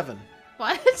 B7.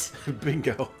 What?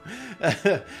 Bingo.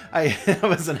 That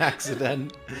was an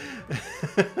accident.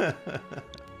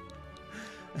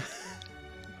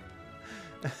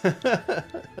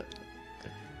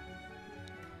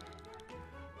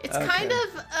 It's kind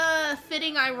of a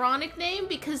fitting ironic name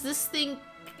because this thing,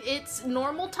 it's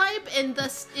normal type and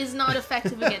thus is not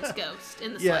effective against Ghost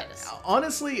in the slightest.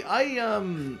 Honestly,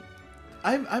 I'm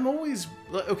always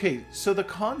okay. So the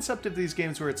concept of these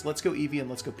games where it's let's go Eevee and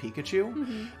let's go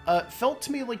Pikachu, felt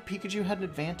to me like Pikachu had an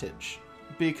advantage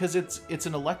because it's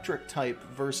an electric type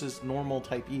versus normal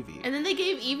type Eevee. And then they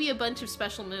gave Eevee a bunch of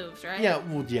special moves, right? Yeah,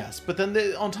 well, yes. But then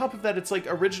on top of that, it's like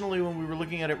originally when we were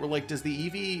looking at it, we're like, does the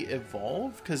Eevee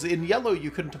evolve? Because in Yellow,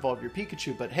 you couldn't evolve your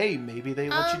Pikachu, but hey, maybe they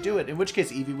let you do it. In which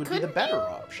case, Eevee would be the better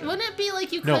option. Wouldn't it be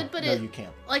like you could, no, you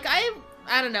can't. Like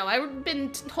I don't know. I've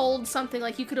been told something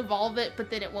like you could evolve it,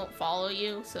 but then it won't follow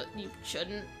you, so you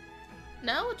shouldn't.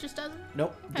 No, it just doesn't?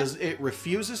 Nope. Okay. It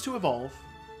refuses to evolve.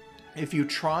 If you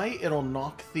try, it'll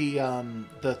knock the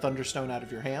Thunderstone out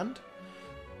of your hand.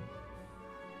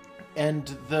 And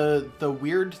the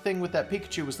weird thing with that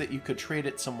Pikachu was that you could trade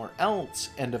it somewhere else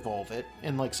and evolve it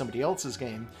in like somebody else's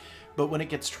game. But when it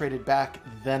gets traded back,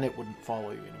 then it wouldn't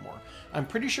follow you anymore. I'm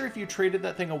pretty sure if you traded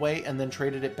that thing away and then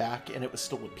traded it back and it was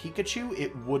still a Pikachu,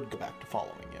 it would go back to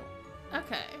following you.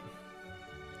 Okay.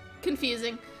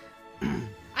 Confusing.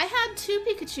 I had 2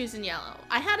 Pikachus in Yellow.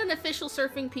 I had an official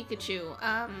surfing Pikachu.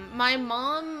 My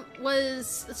mom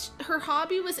her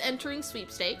hobby was entering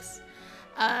sweepstakes.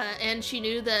 And she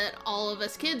knew that all of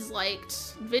us kids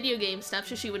liked video game stuff,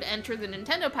 so she would enter the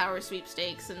Nintendo Power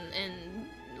sweepstakes and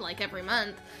like every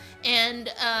month. And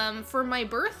for my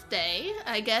birthday,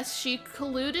 I guess she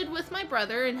colluded with my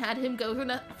brother and had him go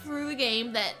through the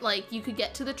game that like you could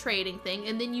get to the trading thing,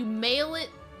 and then you mail it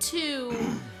to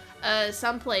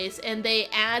someplace, and they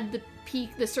add the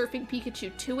surfing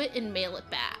Pikachu to it and mail it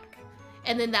back.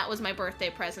 And then that was my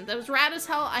birthday present. That was rad as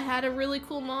hell. I had a really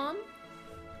cool mom.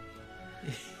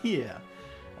 Yeah.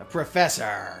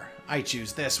 Professor, I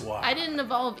choose this one. I didn't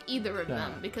evolve either of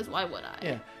them, because why would I?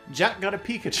 Yeah. Jack got a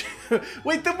Pikachu.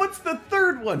 Wait, then what's the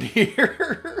third one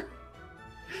here?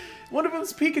 One of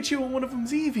them's Pikachu and one of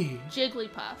them's Eevee.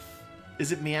 Jigglypuff.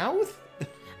 Is it Meowth?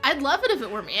 I'd love it if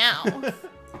it were Meowth.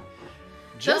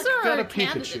 Jack Those are got our a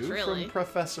Pikachu really. from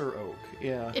Professor Oak.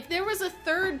 Yeah. If there was a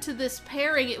third to this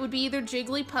pairing, it would be either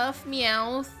Jigglypuff,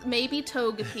 Meowth, maybe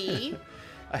Togepi.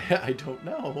 I don't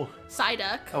know.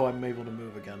 Psyduck. Oh, I'm able to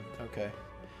move again. Okay.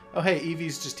 Oh, hey,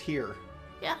 Eevee's just here.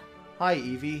 Yeah. Hi,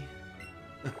 Eevee.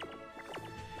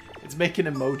 It's making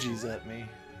emojis at me.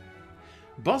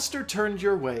 Buster turned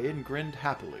your way and grinned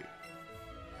happily.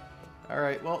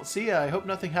 Alright, well, see ya. I hope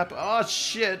nothing happened. Oh,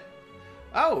 shit.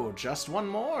 Oh, just one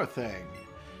more thing.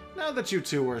 Now that you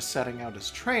two are setting out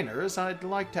as trainers, I'd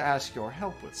like to ask your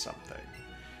help with something.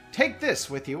 Take this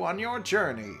with you on your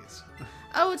journeys.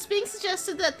 Oh, it's being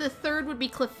suggested that the third would be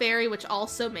Clefairy, which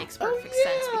also makes perfect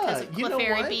sense because of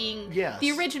Clefairy being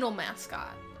the original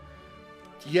mascot.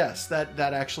 Yes, that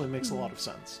actually makes a lot of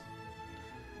sense.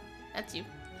 That's you.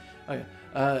 Oh,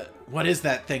 yeah. What is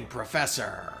that thing,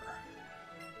 Professor?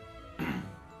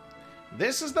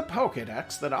 This is the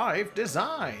Pokédex that I've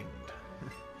designed.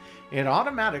 It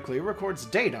automatically records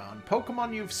data on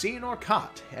Pokémon you've seen or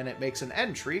caught, and it makes an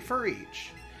entry for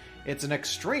each. It's an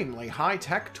extremely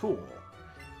high-tech tool.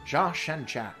 Josh and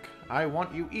Jack, I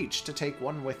want you each to take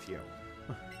one with you.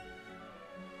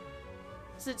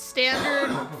 Is it standard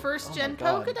first-gen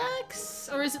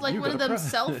Pokédex? Or is it like one of them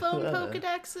cell phone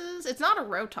Pokédexes? It's not a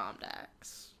Rotom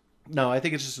Dex. No, I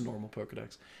think it's just a normal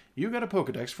Pokédex. You got a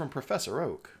Pokédex from Professor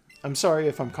Oak. I'm sorry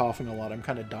if I'm coughing a lot. I'm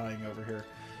kind of dying over here.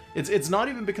 It's not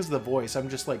even because of the voice. I'm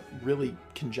just, like, really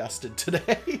congested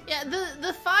today. Yeah,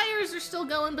 the fires are still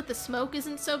going, but the smoke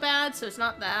isn't so bad, so it's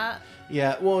not that.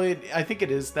 Yeah, well, I think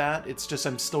it is that. It's just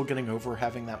I'm still getting over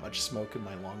having that much smoke in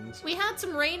my lungs. We had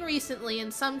some rain recently,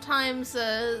 and sometimes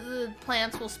the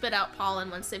plants will spit out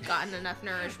pollen once they've gotten enough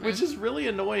nourishment. Which is really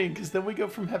annoying, because then we go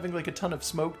from having, like, a ton of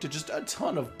smoke to just a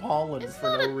ton of pollen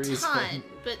for no reason. It's not a ton,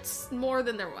 but more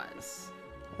than there was.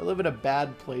 I live in a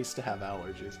bad place to have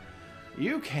allergies.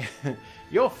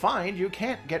 You'll find you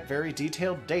can't get very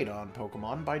detailed data on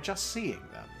Pokemon by just seeing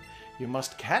them. You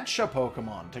must catch a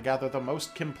Pokemon to gather the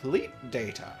most complete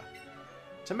data.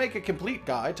 To make a complete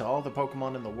guide to all the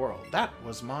Pokemon in the world, that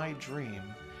was my dream.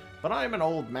 But I'm an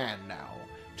old man now,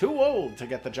 too old to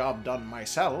get the job done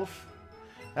myself.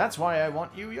 That's why I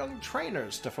want you young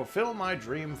trainers to fulfill my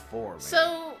dream for me.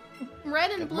 So,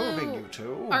 Red and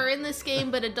Blue are in this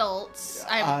game, but adults.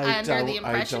 I'm under the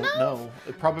impression I don't know.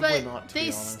 Probably but not, to they be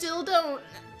honest. still don't,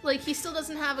 like, he still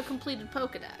doesn't have a completed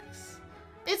Pokedex.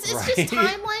 It's Right. just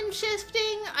timeline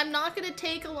shifting. I'm not going to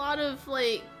take a lot of,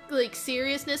 like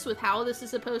seriousness with how this is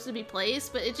supposed to be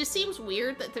placed, but it just seems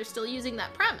weird that they're still using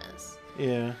that premise.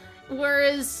 Yeah.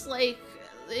 Whereas, like,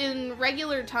 in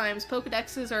regular times,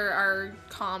 Pokedexes are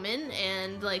common,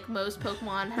 and, like, most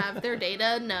Pokemon have their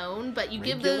data known, but you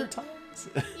give the... times?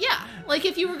 Yeah, like,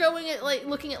 if you were going at, like,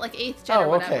 looking at, like, 8th gen or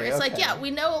whatever, it's like, yeah, we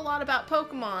know a lot about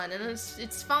Pokemon, and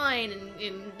it's fine,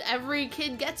 and every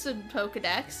kid gets a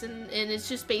Pokedex, and it's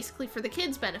just basically for the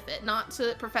kid's benefit, not so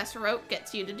that Professor Oak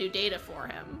gets you to do data for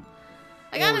him.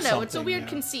 Like, I don't know, it's a weird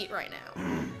conceit right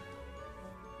now.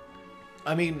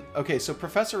 I mean, okay, so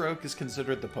Professor Oak is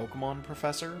considered the Pokemon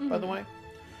professor, by the way.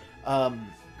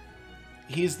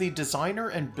 He's the designer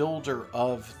and builder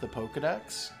of the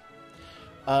Pokedex.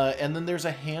 And then there's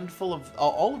a handful of...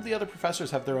 all of the other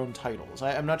professors have their own titles.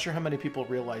 I'm not sure how many people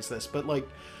realize this, but, like,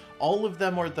 all of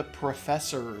them are the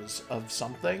professors of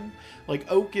something.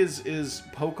 Like, Oak is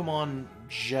Pokemon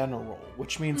General,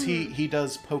 which means he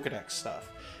does Pokedex stuff.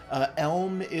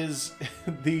 Elm is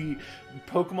the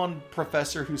Pokemon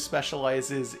professor who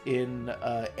specializes in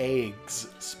eggs,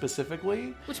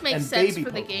 specifically. Which makes sense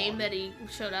for the game that he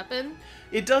showed up in.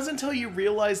 It does until you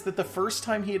realize that the first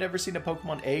time he had ever seen a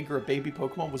Pokemon egg or a baby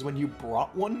Pokemon was when you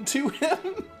brought one to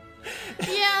him.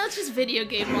 Yeah, that's just video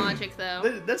game logic, though.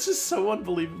 That's just so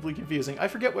unbelievably confusing. I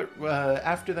forget what...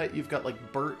 after that, you've got,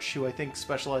 like, Birch, who I think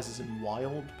specializes in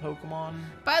wild Pokemon.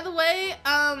 By the way,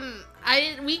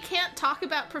 we can't talk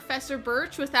about Professor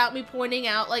Birch without me pointing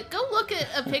out, like, go look at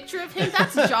a picture of him.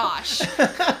 That's Josh.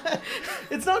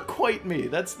 It's not quite me.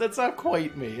 That's not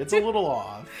quite me. It's a little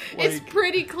off. Like, it's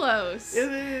pretty close.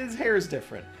 His hair is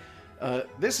different.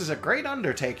 This is a great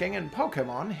undertaking in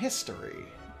Pokemon history.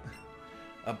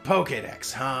 A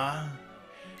Pokédex, huh?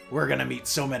 We're gonna meet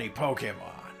so many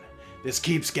Pokémon. This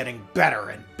keeps getting better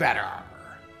and better.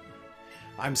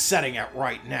 I'm setting it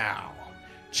right now.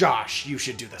 Josh, you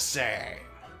should do the same.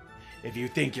 If you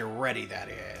think you're ready, that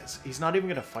is. He's not even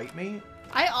gonna fight me?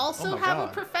 I also have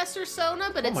a Professor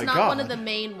Sona, but it's not one of the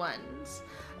main ones.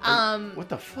 What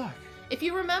the fuck? If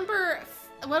you remember...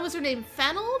 what was her name?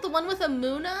 Fennel? The one with a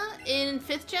Muna in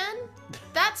 5th gen?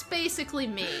 That's basically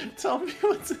me. Tell me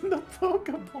what's in the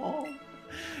Pokeball.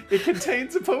 It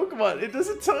contains a Pokemon. It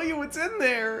doesn't tell you what's in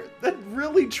there. That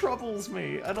really troubles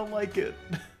me. I don't like it.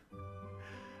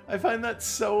 I find that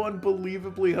so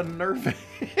unbelievably unnerving.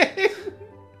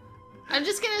 I'm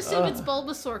just gonna assume it's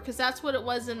Bulbasaur, because that's what it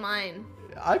was in mine.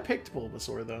 I picked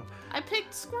Bulbasaur, though. I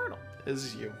picked Squirtle. This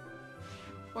is you.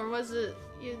 Or was it...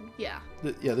 yeah.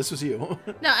 Yeah, this was you.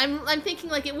 No, I'm thinking,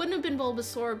 like, it wouldn't have been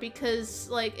Bulbasaur because,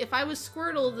 like, if I was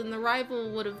Squirtle, then the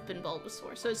rival would have been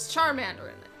Bulbasaur. So it's Charmander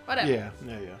in there. Whatever. Yeah.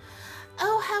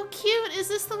 Oh, how cute. Is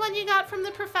this the one you got from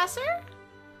the professor?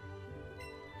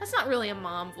 That's not really a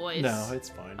mom voice. No, it's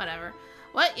fine. Whatever.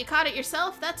 What? You caught it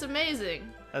yourself? That's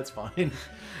amazing. That's fine.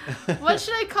 What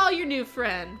should I call your new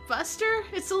friend? Buster?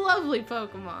 It's a lovely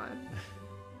Pokemon.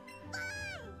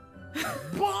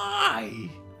 Bye!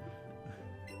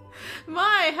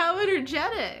 My, how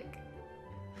energetic.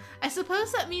 I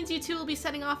suppose that means you two will be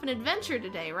setting off an adventure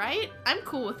today, right? I'm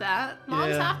cool with that.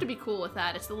 Moms have to be cool with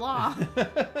that. It's the law.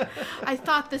 I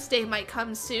thought this day might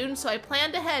come soon, so I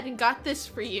planned ahead and got this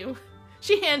for you.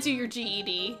 She hands you your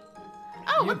GED.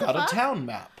 Oh, what the fuck? You got a town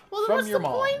map well, from what's your the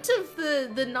mom. point of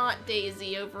the not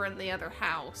Daisy over in the other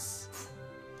house?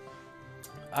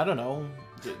 I don't know.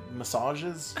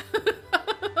 Massages?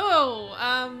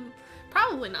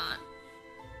 Probably not.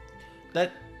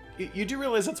 That you do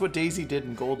realize that's what Daisy did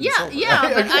in Gold and Yeah, Silver, yeah,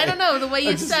 right? but Okay. I don't know. The way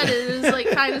you said it is like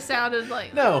kind of sounded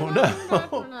like No.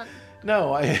 not.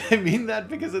 No, I mean that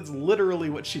because it's literally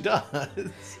what she does.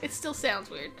 It still sounds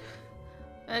weird.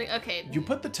 Okay. You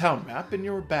put the town map in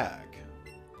your bag.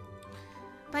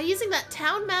 By using that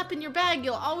town map in your bag,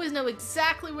 you'll always know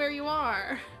exactly where you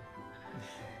are.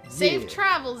 Safe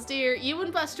travels, dear. You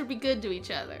and Buster be good to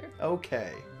each other.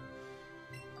 Okay.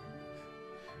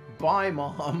 Bye,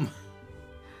 Mom.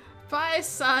 Bye,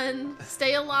 son.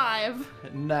 Stay alive.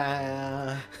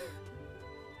 Nah.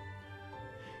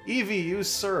 Eevee, you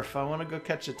surf. I want to go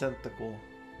catch a tentacle.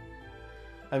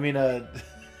 I mean,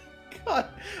 God,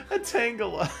 a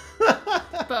Tangela.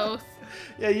 Both.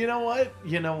 Yeah, you know what?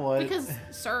 Because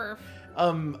surf.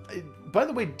 By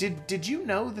the way, did you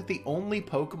know that the only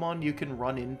Pokemon you can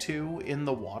run into in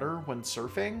the water when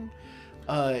surfing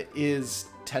is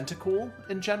Tentacool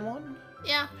in Gen 1?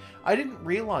 Yeah. I didn't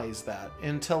realize that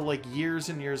until like years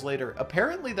and years later.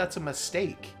 Apparently that's a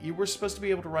mistake. You were supposed to be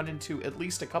able to run into at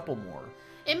least a couple more.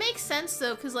 It makes sense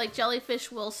though, because like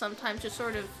jellyfish will sometimes just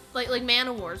sort of like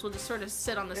Manowars will just sort of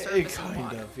sit on the surface of the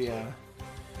water. Kind of, yeah.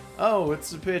 Oh,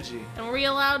 it's a Pidgey. And were we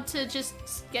allowed to just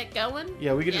get going?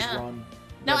 Yeah, we could just run.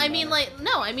 No, I mean like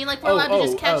we're allowed to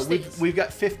just catch things. We've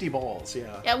got 50 balls,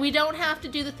 yeah. Yeah, we don't have to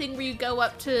do the thing where you go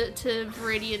up to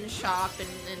Viridian's shop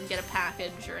and get a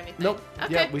package or anything. Nope.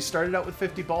 Okay. Yeah, we started out with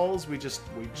 50 balls. We just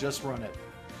run it.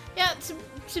 Yeah,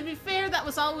 to be fair, that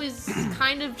was always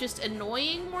kind of just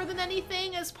annoying more than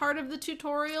anything as part of the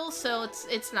tutorial, so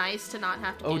it's nice to not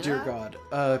have to do that. Oh dear God.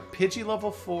 Pidgey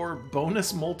level 4,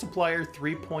 bonus multiplier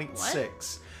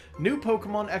 3.6. New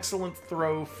Pokemon excellent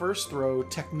throw, first throw,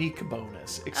 technique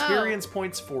bonus. Experience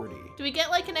points 40. Do we get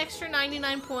like an extra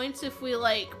 99 points if we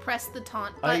like press the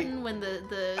taunt button when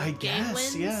the game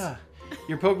wins? Yeah.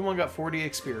 Your Pokemon got 40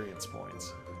 experience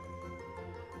points.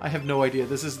 I have no idea.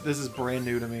 This is brand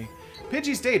new to me.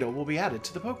 Pidgey's data will be added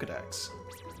to the Pokedex.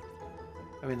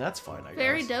 I mean, that's fine, I guess.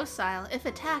 Very docile. If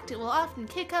attacked, it will often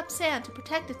kick up sand to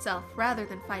protect itself rather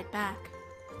than fight back.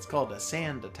 It's called a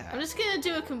sand attack. I'm just gonna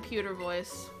do a computer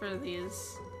voice for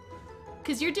these.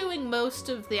 Because you're doing most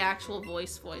of the actual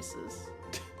voices.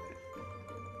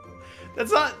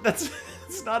 That's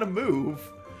not a move.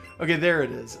 Okay, there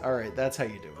it is. Alright, that's how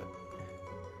you do it.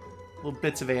 Little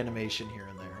bits of animation here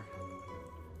and there.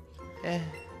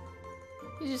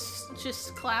 He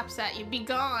just claps at you. Be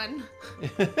gone.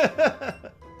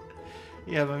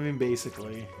 Yeah, I mean,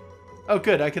 basically. Oh,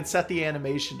 good. I can set the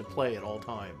animation to play at all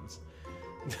times.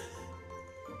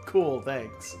 Cool,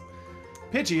 thanks.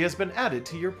 Pidgey has been added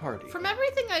to your party. From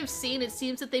everything I've seen, it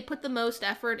seems that they put the most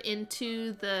effort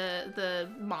into the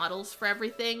models for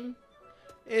everything.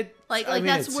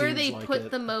 That's where they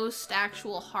put the most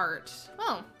actual heart.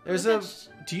 Oh,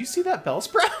 do you see that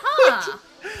Bellsprout? Huh.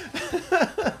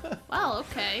 Wow,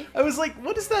 okay. I was like,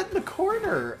 what is that in the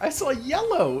corner? I saw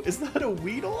yellow. Is that a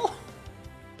Weedle?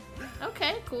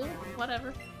 Okay, cool.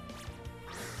 Whatever.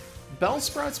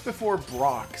 Bellsprouts before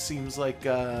Brock seems like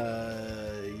your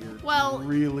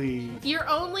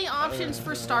only options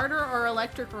for starter are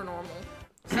electric or normal.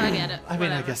 So I get it. I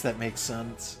mean, I guess that makes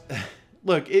sense.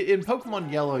 Look, in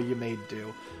Pokemon Yellow, you made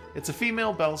do. It's a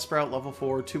female Bellsprout, level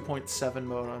 4,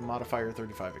 2.7 modifier,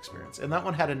 35 experience. And that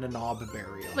one had a Nanob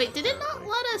berry. Wait, did it not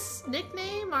let us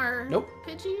nickname our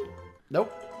Pidgey?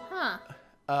 Nope. Huh.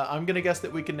 I'm going to guess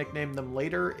that we can nickname them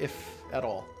later, if at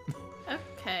all.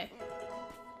 Okay.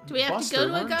 Do we have to go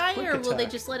to a guy, or will they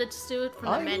just let us do it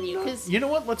from the menu? Because you know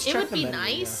what? Let's check the menu. It would be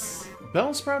nice. Yeah.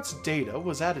 Bellsprout's data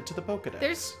was added to the Pokedex.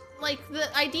 There's, like,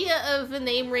 the idea of a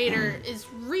name raider is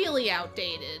really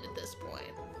outdated at this point.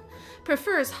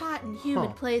 Prefers hot and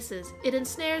humid places. It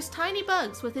ensnares tiny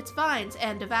bugs with its vines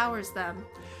and devours them.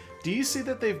 Do you see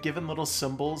that they've given little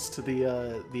symbols to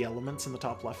the elements in the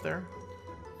top left there?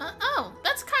 Oh,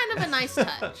 that's kind of a nice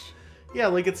touch. Yeah,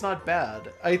 like, it's not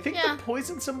bad. I think the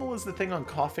poison symbol is the thing on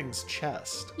Coughing's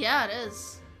chest. Yeah, it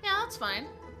is. Yeah, that's fine.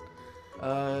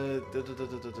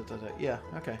 Yeah,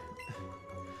 okay.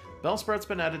 Bellsprout's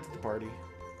been added to the party.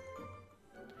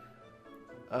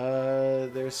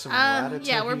 There's some Rattata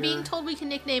yeah, we're here. being told we can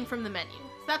nickname from the menu.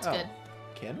 That's good.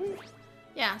 Can we?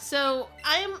 Yeah, so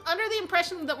I'm under the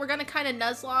impression that we're going to kind of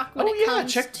nuzlocke when it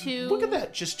comes to... Look at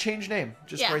that. Just change name.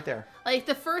 Just right there. Like,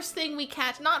 the first thing we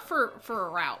catch, not for a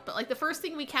route, but like the first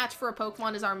thing we catch for a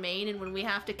Pokemon is our main, and when we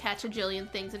have to catch a jillion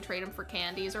things and trade them for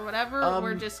candies or whatever,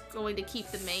 we're just going to keep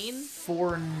the main.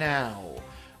 For now.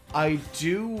 I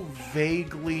do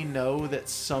vaguely know that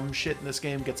some shit in this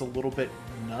game gets a little bit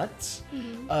nuts.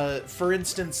 Mm-hmm. For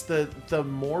instance, the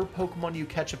more Pokemon you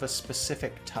catch of a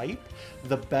specific type,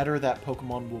 the better that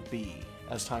Pokemon will be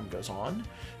as time goes on.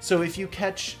 So if you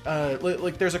catch,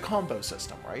 like there's a combo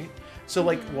system, right? So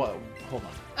like, what? Hold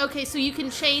on. Okay, so you can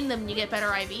chain them and you get better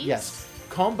IVs? Yes.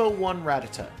 Combo 1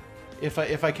 Rattata. If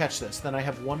I catch this, then I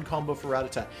have one combo for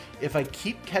Rattata. If I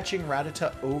keep catching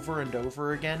Rattata over and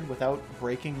over again without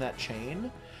breaking that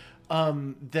chain,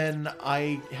 then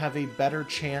I have a better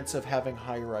chance of having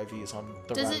higher IVs on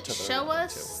the Rattata. Does it show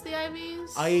us the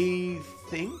IVs? I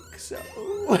think so.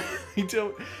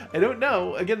 I don't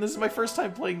know. Again, this is my first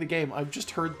time playing the game. I've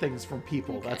just heard things from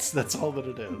people. Okay. That's all that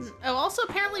it is. Oh, also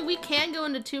apparently we can go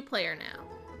into 2-player now.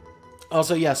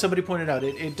 Also, yeah, somebody pointed out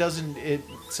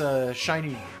it's a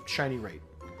shiny rate.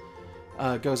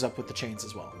 goes up with the chains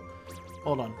as well.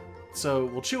 Hold on. So,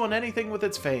 will chew on anything with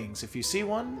its fangs. If you see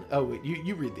one... Oh, wait,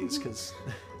 you read these, because...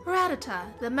 Rattata,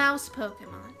 the mouse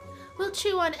Pokemon, will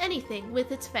chew on anything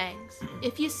with its fangs.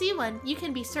 If you see one, you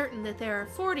can be certain that there are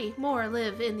 40 more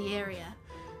live in the area.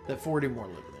 That 40 more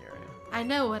live in the area. I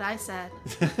know what I said.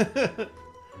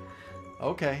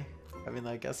 Okay. I mean,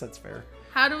 I guess that's fair.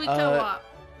 How do we co-op?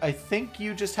 I think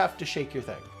you just have to shake your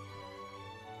thing.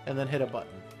 And then hit a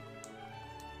button.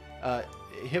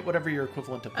 Hit whatever your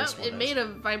equivalent of this one is. It made a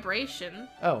vibration.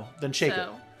 Oh, then shake it.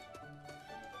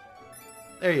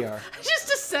 There you are. Just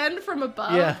descend from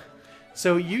above? Yeah.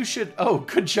 So you should... Oh,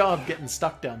 good job getting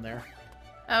stuck down there.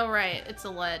 Oh, right. It's a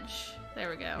ledge.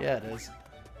 There we go. Yeah, it is.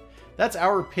 That's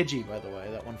our Pidgey, by the way,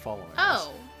 that one following us.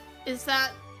 Oh. Is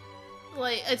that...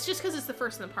 Like, it's just because it's the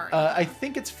first in the party. I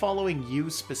think it's following you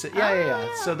specific. Yeah.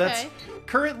 So that's...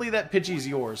 Currently, that Pidgey's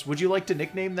yours. Would you like to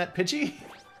nickname that Pidgey?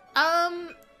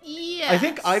 Yes. I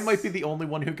think I might be the only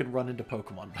one who can run into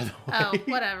Pokemon, by the way. Oh,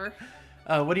 whatever.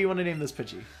 What do you want to name this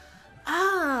Pidgey?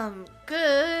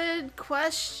 Good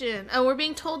question. Oh, we're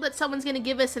being told that someone's going to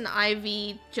give us an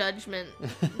IV judgment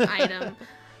item.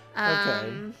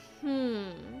 Okay.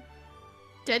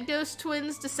 Dead Ghost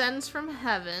Twins descends from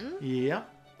heaven. Yeah.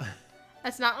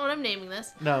 That's not what I'm naming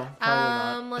this. No,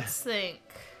 probably not. Let's think.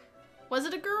 Was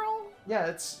it a girl? Yeah,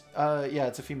 it's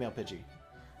a female Pidgey.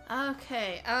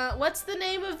 Okay. What's the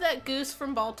name of that goose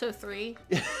from Balto 3?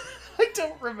 I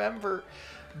don't remember.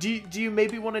 Do you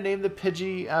maybe want to name the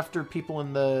Pidgey after people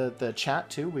in the chat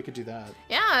too? We could do that.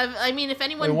 Yeah, I mean, if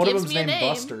anyone one gives of them's me a named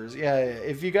name. Busters. Yeah.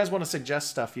 If you guys want to suggest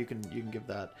stuff, you can give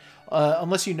that.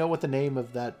 Unless you know what the name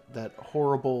of that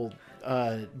horrible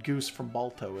goose from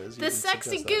Balto is. The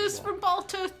sexy goose from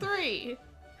Balto 3.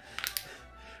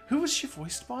 Who was she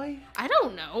voiced by? I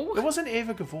don't know. It wasn't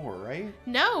Ava Gabor, right?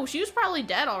 No, she was probably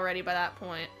dead already by that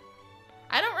point.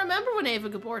 I don't remember when Ava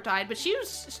Gabor died, but she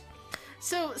was...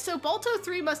 So Balto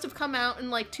 3 must have come out in,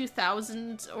 like,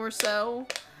 2000 or so.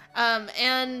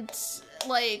 And,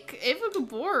 like, Ava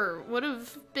Gabor would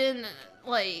have been,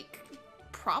 like,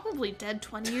 probably dead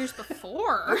 20 years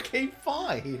before. Okay,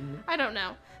 fine. I don't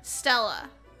know. Stella.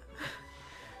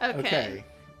 Okay.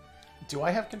 Do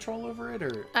I have control over it,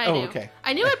 or... I do. Okay.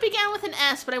 I knew it began with an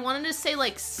S, but I wanted to say,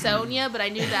 like, Sonia, but I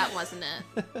knew that wasn't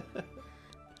it.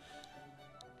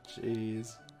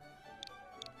 Jeez.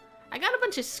 I got a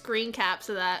bunch of screen caps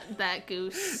of that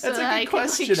goose. That's so a good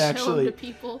question, actually. To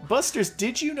people. Busters,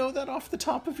 did you know that off the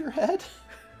top of your head?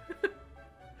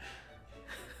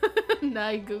 No,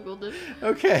 I googled it.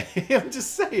 Okay, I'm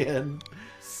just saying.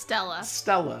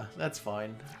 Stella, that's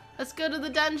fine. Let's go to the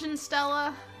dungeon,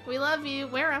 Stella. We love you.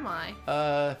 Where am I?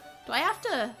 Do I have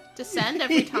to descend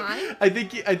every time? I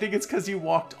think it's because you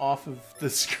walked off of the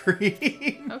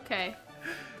screen. Okay.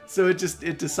 So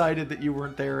it decided that you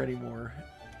weren't there anymore.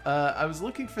 I was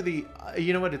looking for the...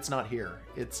 you know what? It's not here.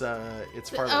 It's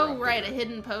farther Oh, up right. there. A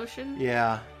hidden potion?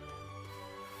 Yeah.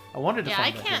 I wanted to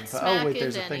find I that can't thing. smack Oh, wait,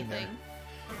 there's a thing there.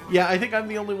 Yeah, I think I'm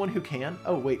the only one who can.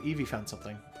 Oh, wait, Eevee found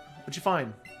something. What'd you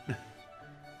find?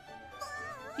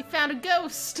 You found a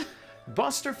ghost.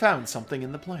 Buster found something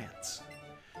in the plants.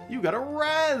 You got a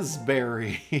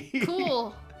raspberry.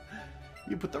 Cool.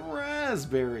 You put the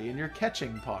raspberry in your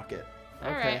catching pocket. All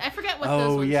okay. right, I forget what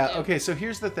those ones do. Okay, so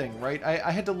here's the thing, right?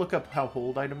 I had to look up how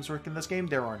hold items work in this game.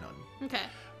 There are none.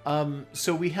 Okay.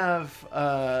 So we have,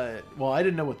 well, I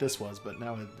didn't know what this was, but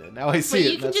now I see it.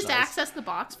 Wait, you can just nice. access the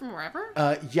box from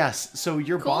wherever? Yes, so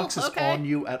your box is okay. on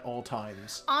you at all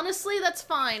times. Honestly, that's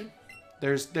fine.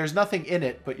 There's nothing in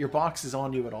it, but your box is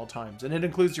on you at all times, and it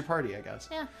includes your party, I guess.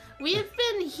 Yeah, we have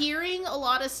been hearing a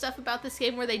lot of stuff about this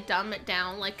game where they dumb it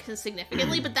down like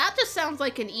significantly, but that just sounds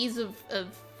like an ease of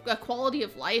a quality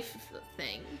of life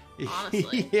thing,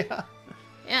 honestly. Yeah.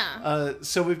 Yeah.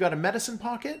 So we've got a medicine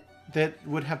pocket that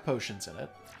would have potions in it,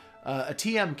 a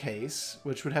TM case,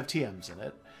 which would have TMs in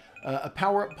it, a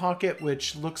power-up pocket,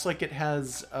 which looks like it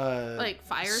has like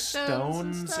fire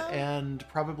stones and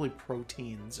probably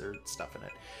proteins or stuff in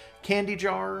it. Candy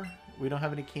jar. We don't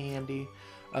have any candy.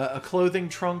 A clothing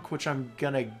trunk, which I'm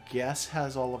gonna guess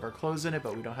has all of our clothes in it,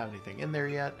 but we don't have anything in there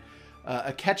yet.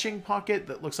 A catching pocket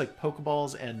that looks like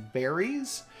Pokeballs and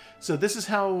berries. So this is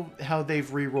how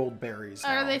they've re-rolled berries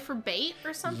now. Are they for bait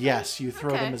or something? Yes, you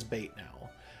throw them as bait now.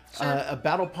 Sure. A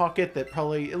battle pocket that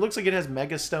probably... It looks like it has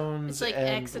Mega Stones like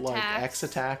and X like attacks. X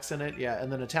attacks in it. Yeah,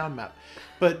 and then a town map.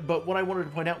 But what I wanted to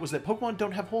point out was that Pokemon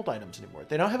don't have hold items anymore.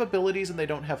 They don't have abilities and they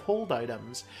don't have hold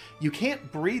items. You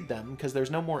can't breed them because there's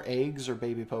no more eggs or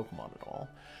baby Pokemon at all.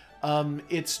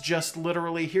 It's just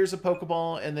literally, here's a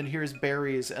Pokeball and then here's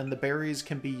berries, and the berries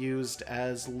can be used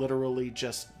as literally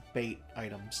just bait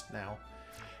items now.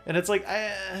 And it's like,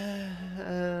 I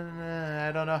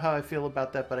don't know how I feel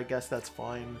about that, but I guess that's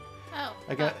fine. Oh.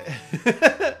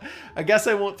 I guess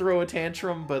I won't throw a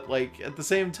tantrum, but like at the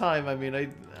same time, I mean, I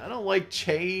don't like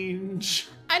change.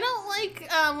 I don't like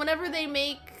whenever they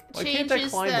make changes can't I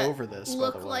climb that over this,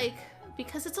 look like,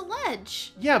 because it's a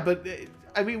ledge. Yeah, but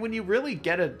I mean, when you really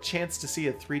get a chance to see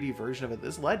a 3D version of it,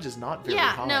 this ledge is not very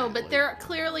high. Yeah, no, but they're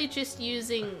clearly just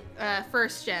using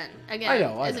first gen again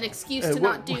as an excuse to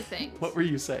not do things. What were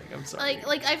you saying? I'm sorry.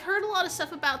 Like I've heard a lot of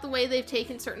stuff about the way they've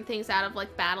taken certain things out of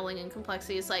like battling and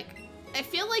complexity. It's like I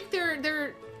feel like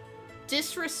they're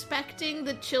disrespecting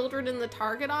the children in the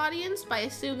target audience by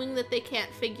assuming that they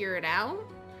can't figure it out.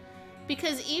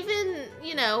 Because even,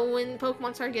 you know, when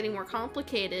Pokemon start getting more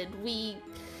complicated,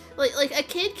 like a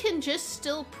kid can just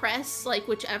still press like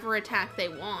whichever attack they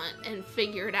want and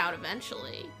figure it out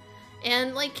eventually.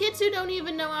 And like kids who don't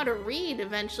even know how to read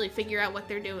eventually figure out what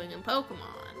they're doing in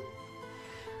Pokemon.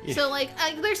 Yeah. So like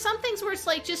there's some things where it's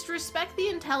like just respect the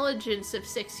intelligence of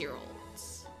 6-year-olds.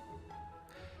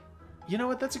 You know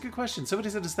what? That's a good question. Somebody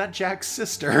said, is that Jack's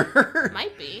sister?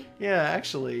 Might be. Yeah,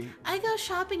 actually. I go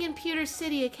shopping in Pewter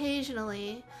City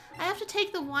occasionally. I have to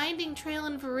take the winding trail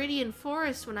in Viridian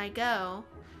Forest when I go.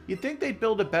 You'd think they'd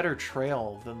build a better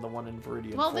trail than the one in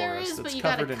Viridian Forest. Well, there is, but you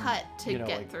gotta cut to get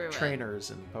like through trainers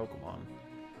and Pokemon.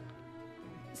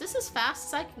 Is this as fast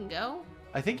as I can go?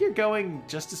 I think you're going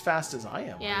just as fast as I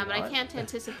am. Yeah, but I can't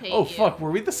anticipate Oh, fuck.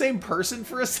 Were we the same person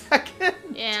for a second?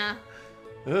 Yeah.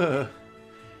 Ugh.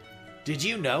 Did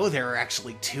you know there are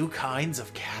actually 2 kinds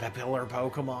of caterpillar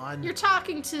Pokemon? You're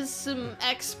talking to some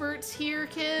experts here,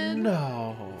 kid.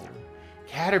 No.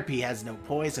 Caterpie has no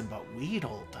poison, but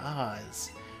Weedle does.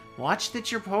 Watch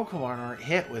that your Pokemon aren't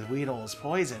hit with Weedle's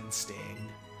poison sting.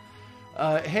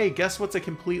 Hey, guess what's a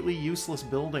completely useless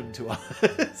building to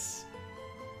us?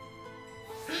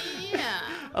 Yeah.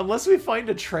 Unless we find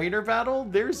a trainer battle,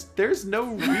 there's no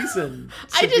reason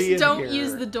to I just be in don't here.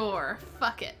 use the door.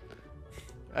 Fuck it.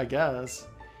 I guess.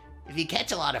 If you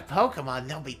catch a lot of Pokemon,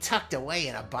 they'll be tucked away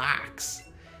in a box.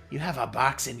 You have a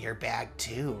box in your bag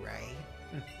too, right?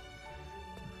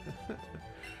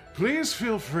 Please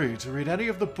feel free to read any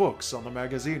of the books on the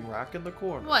magazine rack in the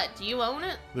corner. What, do you own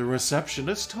it? The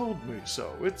receptionist told me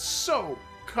so. It's so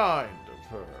kind of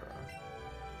her.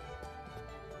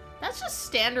 That's just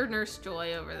standard Nurse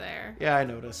Joy over there. Yeah, I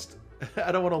noticed.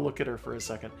 I don't want to look at her for a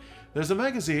second. There's a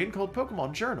magazine called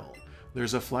Pokemon Journal.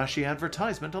 There's a flashy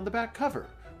advertisement on the back cover.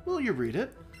 Will you read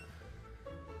it?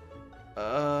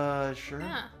 Sure.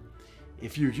 Yeah.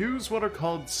 If you use what are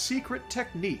called secret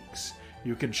techniques,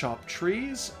 you can chop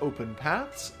trees, open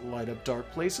paths, light up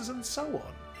dark places, and so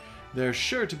on. They're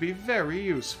sure to be very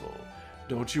useful.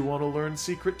 Don't you want to learn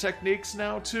secret techniques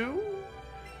now, too?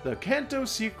 The Kanto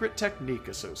Secret Technique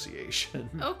Association.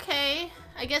 Okay.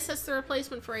 I guess that's the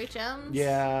replacement for HMs?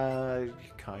 Yeah,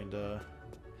 kinda.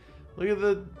 Look at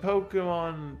the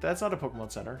Pokemon. That's not a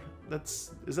Pokemon Center.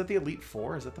 Is that the Elite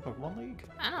Four? Is that the Pokemon League?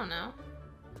 I don't know.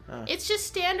 It's just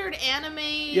standard anime.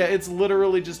 Yeah, it's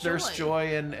literally just Joy. Nurse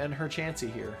Joy and her Chansey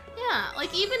here. Yeah,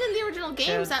 like even in the original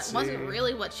games, that wasn't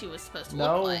really what she was supposed to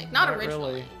look like. Not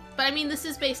originally. Really. But I mean, this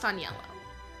is based on Yellow,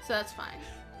 so that's fine.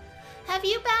 Have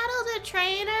you battled a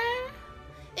trainer?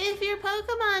 If your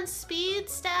Pokemon speed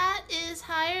stat is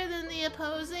higher than the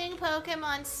opposing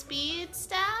Pokemon speed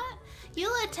stat,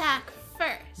 you'll attack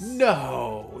first.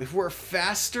 No! If we're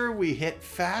faster, we hit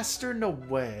faster? No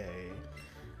way.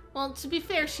 Well, to be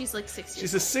fair, she's like 6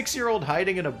 years She's a 6-year-old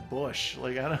hiding in a bush.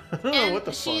 Like, I don't know what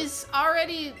the fuck. She's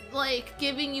already, like,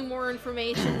 giving you more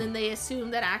information than they assume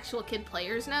that actual kid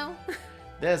players know.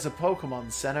 There's a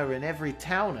Pokemon Center in every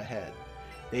town ahead.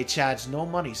 They charge no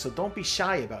money, so don't be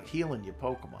shy about healing your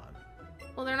Pokemon.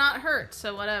 Well, they're not hurt,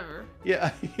 so whatever.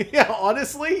 Yeah, yeah,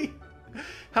 honestly?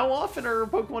 How often are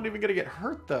Pokemon even gonna get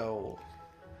hurt, though?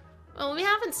 Well, we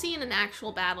haven't seen an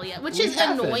actual battle yet, which is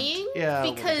annoying. Yeah,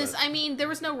 because I mean, there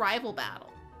was no rival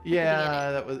battle.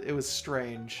 Yeah, it was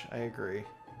strange. I agree.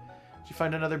 Did you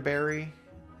find another berry?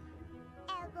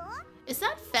 Is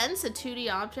that fence a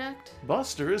 2D object?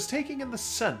 Buster is taking in the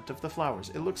scent of the flowers.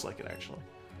 It looks like it actually.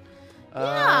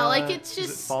 Yeah, like it's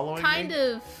just kind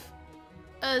of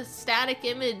a static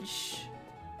image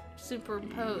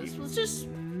superimposed. It's just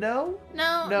no.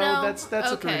 That's okay.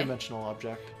 A 3-dimensional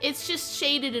object. It's just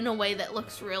shaded in a way that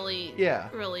looks really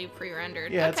really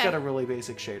pre-rendered. Yeah, it's got a really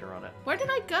basic shader on it. Where did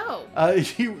I go?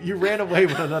 You ran away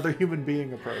when another human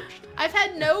being approached. I've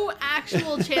had no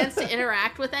actual chance to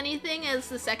interact with anything as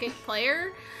the second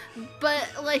player, but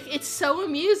like it's so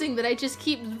amusing that I just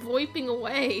keep voiping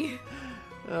away.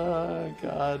 Oh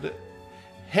God.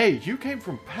 Hey, you came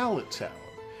from Pallet Town.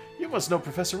 You must know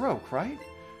Professor Oak, right?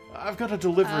 I've got a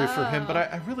delivery for him, but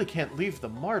I really can't leave the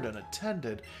mart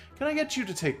unattended. Can I get you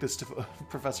to take this to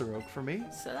Professor Oak for me?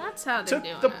 So that's how they're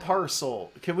doing the it.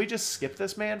 parcel. Can we just skip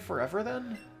this man forever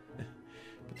then?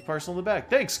 Put the parcel in the bag.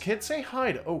 Thanks, kid. Say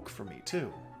hi to Oak for me,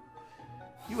 too.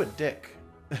 You a dick.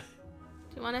 Do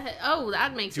you want to head... Oh,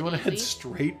 that makes it easy. Do you want to head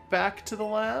straight back to the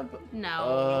lab?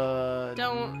 No.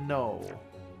 Don't. No.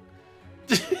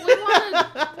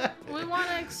 We want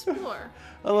to explore.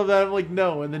 I love that. I'm like,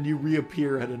 no, and then you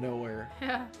reappear out of nowhere.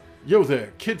 Yeah. Yo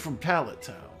there, kid from Pallet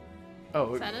Town.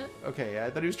 Oh, is that it? Okay, I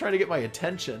thought he was trying to get my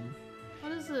attention.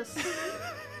 What is this?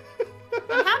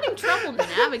 I'm having trouble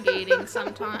navigating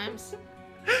sometimes.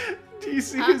 Do you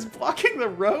see who's blocking the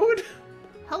road?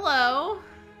 Hello.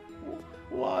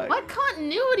 Why? What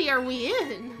continuity are we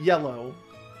in? Yellow.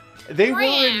 They were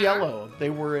in yellow. They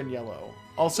were in yellow.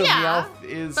 Also, Meowth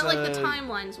is... But, like, the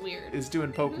timeline's weird. Is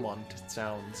doing Pokemon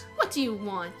sounds. What do you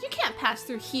want? You can't pass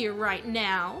through here right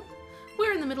now.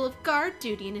 We're in the middle of guard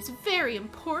duty, and it's very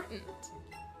important.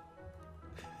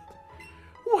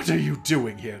 What are you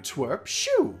doing here, twerp?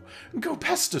 Shoo! Go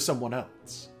pester someone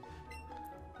else.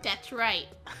 That's right.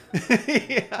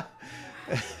 Yeah.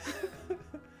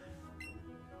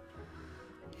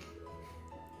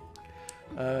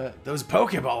 Those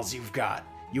Pokeballs you've got.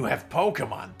 You have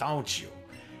Pokemon, don't you?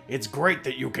 It's great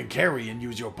that you can carry and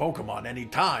use your Pokemon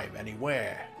anytime,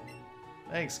 anywhere.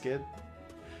 Thanks, kid.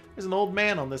 There's an old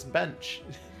man on this bench.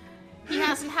 He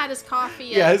hasn't had his coffee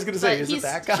yet. Yeah, I was gonna say, is it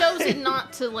that guy? He's chosen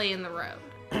not to lay in the road.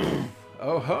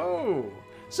 Oh ho!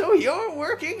 So you're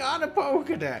working on a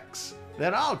Pokedex.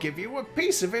 Then I'll give you a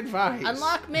piece of advice.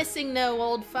 Unlock missing no,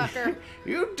 old fucker.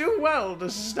 You do well to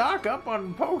stock up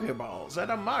on Pokeballs at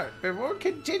a mart before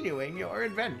continuing your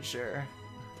adventure.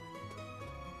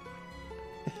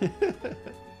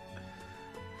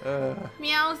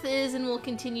 Meowth is and will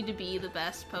continue to be the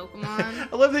best Pokemon.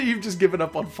 I love that you've just given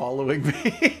up on following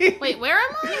me. Wait, where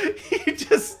am I?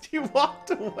 You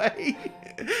walked away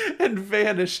and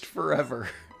vanished forever.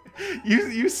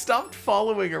 You stopped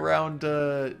following around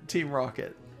Team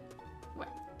Rocket.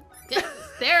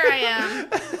 There I am.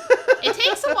 It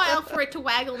takes a while for it to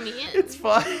waggle me in. It's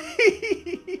fine.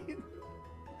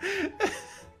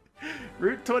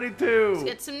 Route 22. Let's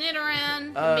get some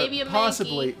Nidoran. Maybe a Mankey.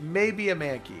 Possibly. Maybe a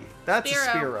Mankey. That's a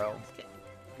Spearow.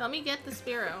 Let me get the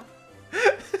Spearow.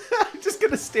 I'm just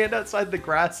going to stand outside the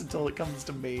grass until it comes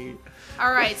to me.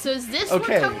 Alright, so is this where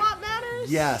co-op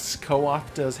matters? Yes,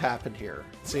 co-op does happen here.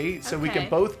 See? So we can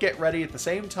both get ready at the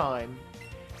same time.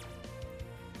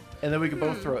 And then we can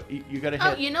both throw it. You got to hit.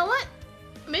 Oh, you know what?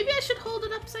 Maybe I should hold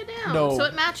it upside down. No. So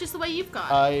it matches the way you've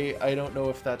got it. I don't know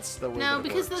if that's the way No, that it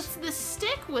because works. the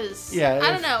stick was... Yeah.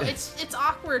 I don't know. It's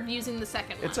awkward using the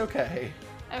second one. It's okay.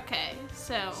 Okay,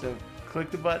 so... So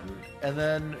click the button, and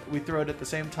then we throw it at the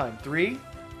same time. 3,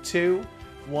 2,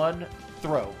 1,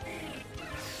 throw.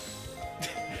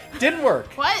 Didn't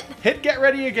work. What? Hit get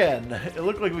ready again. It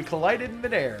looked like we collided in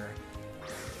midair.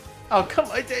 Oh, come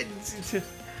on.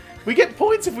 We get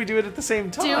points if we do it at the same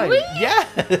time. Do we?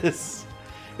 Yes.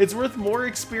 It's worth more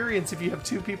experience if you have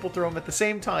 2 people throw them at the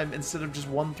same time instead of just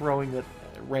one throwing it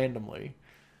randomly.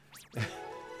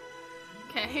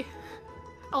 Okay.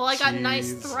 Oh, I got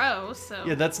nice throw, so...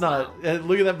 Yeah, that's not... Wow.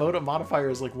 Look at that modifier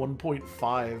is like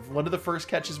 1.5. One of the first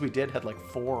catches we did had like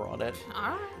 4 on it.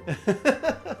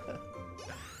 Alright.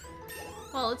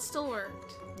 Well, it still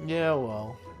worked. Yeah,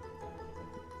 well.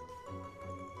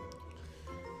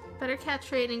 Better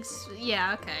catch ratings...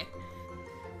 Yeah, okay.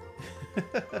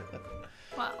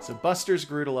 Wow. So Buster's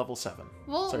grew to level 7.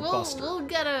 We'll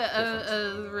get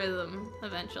a rhythm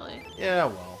eventually. Yeah,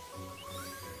 well.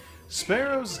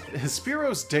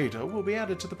 Spearow's data will be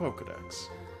added to the Pokedex.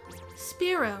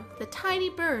 Spearow, the tiny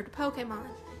bird Pokemon.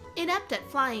 Inept at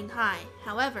flying high,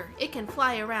 however, it can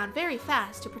fly around very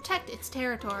fast to protect its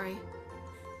territory.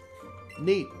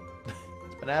 Neat.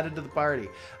 It's been added to the party.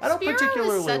 I don't Spearow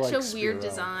particularly is such like a weird Spearow.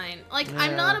 design. Like, Yeah.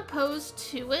 I'm not opposed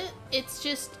to it. It's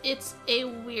just, it's a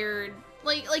weird...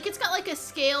 Like it's got like a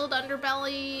scaled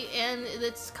underbelly and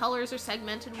its colors are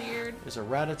segmented weird. There's a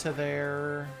Rattata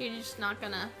there. You're just not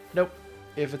gonna... Nope.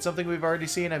 If it's something we've already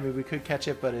seen, I mean, we could catch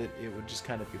it, but it would just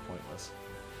kind of be pointless.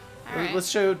 All right.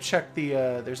 Let's check the,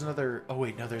 there's another... Oh,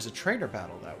 wait, no, there's a trainer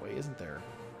battle that way, isn't there?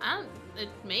 It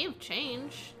may have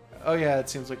changed. Oh, yeah, it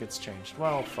seems like it's changed.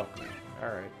 Well, fuck me.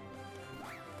 Alright.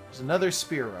 There's another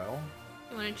Spearow.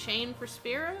 You want to chain for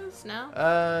Spearows? No?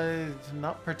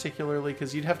 Not particularly,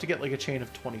 because you'd have to get like a chain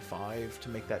of 25 to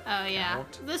make that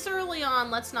count. This early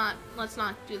on, let's not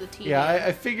do the TV. Yeah,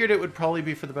 I figured it would probably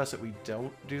be for the best that we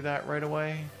don't do that right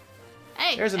away.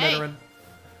 Hey, there's a Nidoran.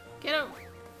 Get over.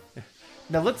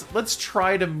 Now let's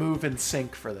try to move in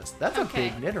sync for this. That's a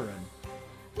big Nidoran.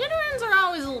 Nidoran Nidorans are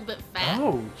always a little bit fat.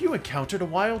 Oh, you encountered a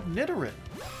wild Nidoran.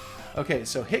 Okay,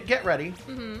 so hit get ready,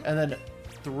 and then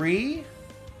 3,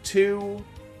 2,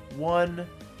 1,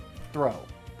 throw.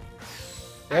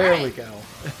 There we go.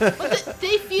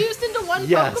 They fused into one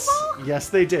Pokeball? Yes,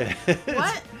 they did.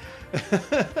 What?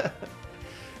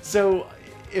 So,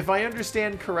 if I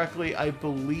understand correctly, I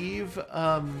believe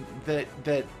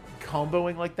that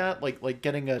comboing like that, like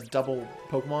getting a double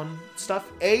Pokemon stuff,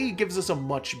 gives us a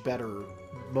much better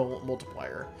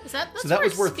multiplier. That's so that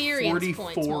was worth experience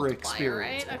 44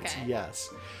 experience right? points. Okay. Yes.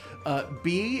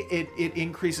 B, it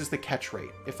increases the catch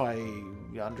rate, if I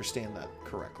understand that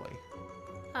correctly.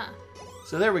 Huh.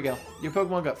 So there we go. Your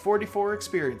Pokemon got 44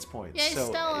 experience points. Yay,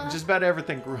 so Stella. just about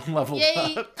everything leveled up.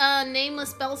 Yay,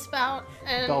 Nameless Bellsprout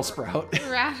and Bellsprout.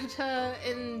 Rattata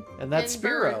and that's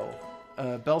Spearow.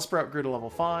 Bellsprout grew to level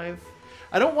 5.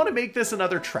 I don't want to make this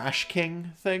another Trash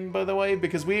King thing, by the way,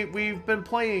 because we've been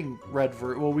playing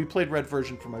we played Red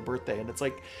version for my birthday, and it's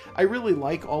like, I really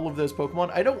like all of those Pokemon.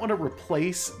 I don't want to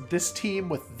replace this team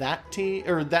with that team,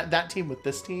 or that team with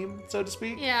this team, so to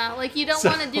speak. Yeah, like you don't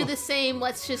want to do the same,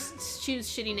 let's just choose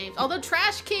shitty names. Although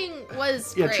Trash King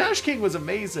was great. Yeah, Trash King was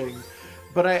amazing,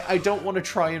 but I don't want to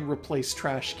try and replace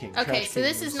Trash King. Okay, Trash so King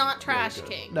this is not Trash really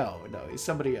King. No, he's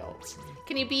somebody else.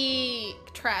 Can he be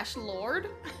Trash Lord?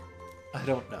 I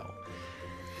don't know.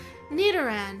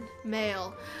 Nidoran,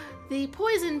 male. The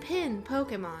poison pin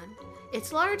Pokemon.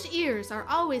 Its large ears are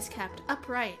always kept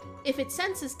upright. If it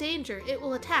senses danger, it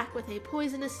will attack with a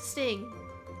poisonous sting.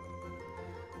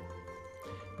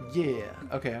 Yeah.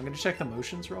 Okay, I'm gonna check the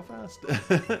motions real fast.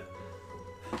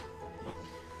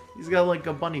 He's got like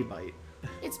a bunny bite.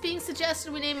 It's being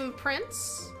suggested we name him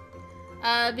Prince.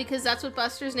 Because that's what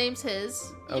Buster's name's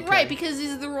his. Okay. Right, because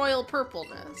he's the royal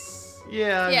purpleness.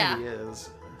 Yeah, I mean, he is.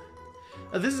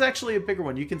 This is actually a bigger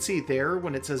one. You can see there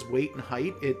when it says weight and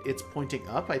height, it's pointing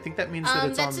up. I think that means that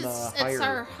it's on the higher. It's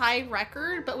our high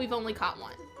record, but we've only caught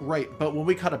one. Right, but when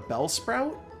we caught a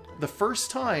Bellsprout, the first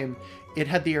time, it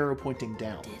had the arrow pointing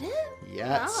down. Did it?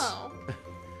 Yes. Oh.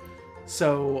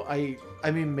 So, I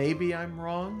mean, maybe I'm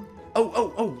wrong.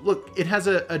 Oh, look, it has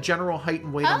a general height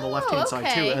and weight on the left-hand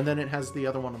side, too, and then it has the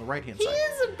other one on the right-hand side. He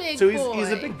is a big boy. So he's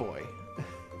a big boy.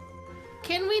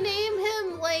 Can we name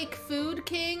him, like, Food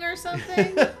King or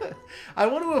something? I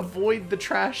want to avoid the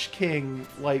Trash King,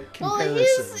 like,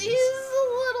 comparisons. Well, he's a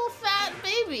little fat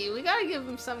baby. We gotta give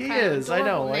him some kind of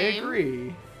adorable name. I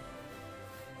agree.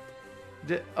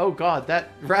 Oh god,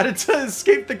 that Rattata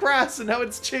escaped the grass and now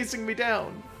it's chasing me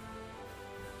down.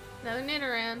 Another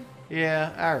Nidoran.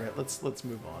 Yeah, alright, let's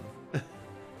move on.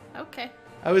 Okay.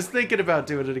 I was thinking about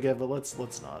doing it again, but let's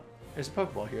not. There's a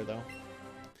Pokeball here, though.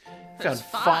 There's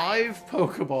Found 5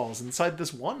 Pokeballs inside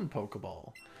this one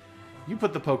Pokeball. You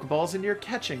put the Pokeballs in your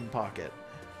catching pocket.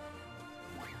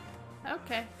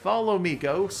 Okay. Follow me,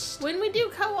 Ghost. When we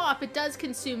do co-op, it does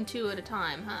consume 2 at a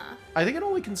time, huh? I think it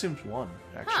only consumes 1,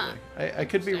 actually. Huh. I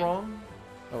could be wrong.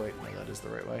 Oh, wait, no, that is the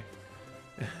right way.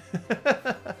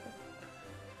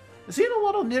 I'm seeing a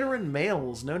lot of Nidoran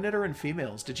males, no Nidoran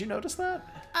females. Did you notice that?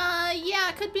 Yeah,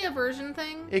 it could be a version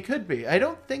thing. It could be. I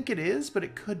don't think it is, but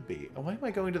it could be. Oh, why am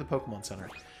I going to the Pokemon Center?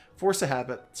 Force a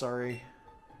habit, sorry.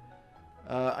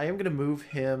 I am going to move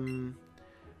him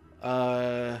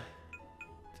up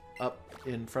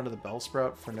in front of the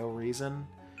Bellsprout for no reason.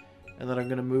 And then I'm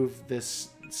going to move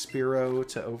this Spearow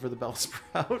to over the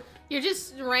Bellsprout. You're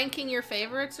just ranking your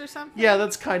favorites or something? Yeah,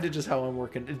 that's kind of just how I'm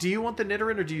working. Do you want the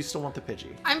Nidoran or do you still want the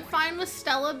Pidgey? I'm fine with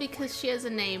Stella because she has a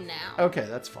name now. Okay,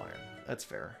 that's fine. That's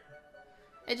fair.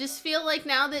 I just feel like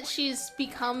now that she's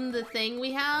become the thing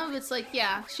we have, it's like,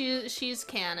 yeah, she's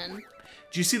canon.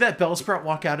 Do you see that Bellsprout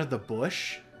walk out of the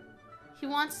bush? He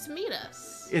wants to meet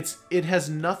us. It has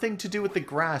nothing to do with the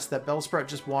grass. That Bellsprout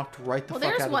just walked right the fuck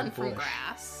out of the bush. Well, there's one from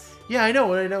grass. Yeah, I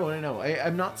know.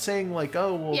 I'm not saying like,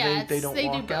 oh, well, yeah, they don't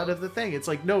walk out of the thing. It's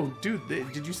like, no, dude,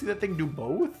 did you see that thing do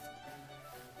both?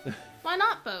 Why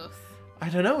not both? I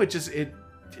don't know.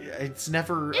 It's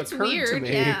never occurred weird, to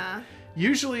me. Yeah.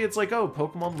 Usually it's like, oh,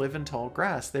 Pokemon live in tall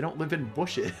grass. They don't live in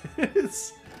bushes.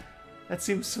 That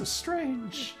seems so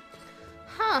strange.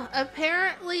 Huh.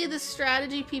 Apparently the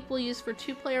strategy people use for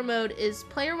 2-player mode is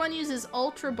player 1 uses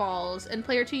Ultra Balls and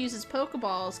player 2 uses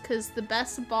Pokeballs because the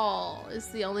best ball is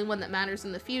the only one that matters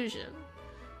in the fusion.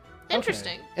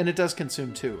 Interesting. Okay. And it does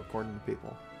consume 2, according to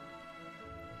people.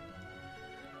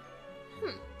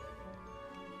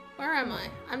 Where am I?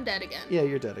 I'm dead again. Yeah,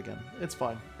 you're dead again. It's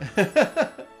fine.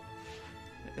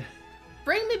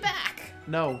 Bring me back!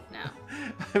 No. No.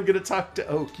 I'm gonna talk to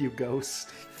Oak, you ghost.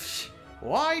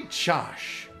 Why,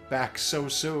 Josh, back so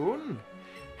soon?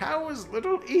 How is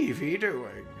little Eevee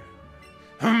doing?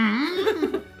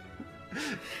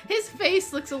 His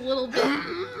face looks a little bit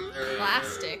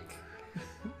plastic.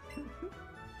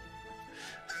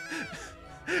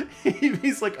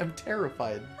 He's like, I'm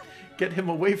terrified. Get him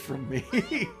away from me.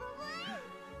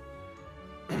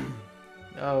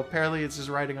 Oh, apparently it's just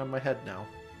riding on my head now.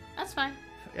 That's fine.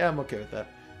 Yeah, I'm okay with that.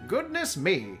 Goodness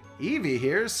me, Eevee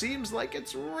here seems like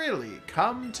it's really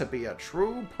come to be a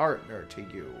true partner to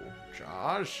you,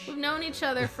 Josh. We've known each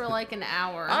other for like an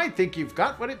hour. I think you've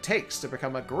got what it takes to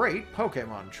become a great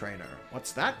Pokemon trainer.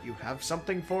 What's that? You have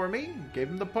something for me? Gave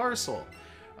him the parcel.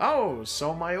 Oh,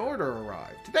 so my order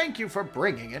arrived. Thank you for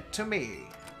bringing it to me.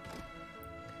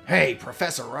 Hey,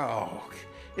 Professor Oak.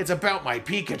 It's about my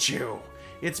Pikachu.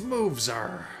 Its moves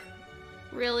are...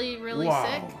 really Whoa,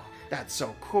 sick. That's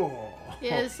so cool.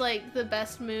 It is like the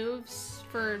best moves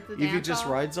for the Eevee just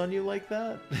rides on you like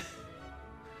that?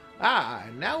 Ah,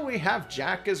 now we have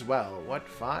Jack as well. What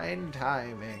fine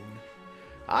timing.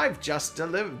 I've just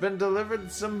been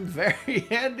delivered some very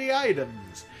handy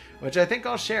items, which I think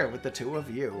I'll share with the two of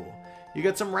you. You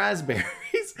get some raspberries.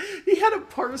 He had a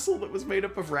parcel that was made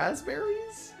up of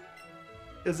raspberries?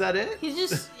 Is that it? He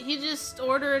just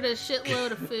ordered a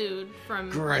shitload of food from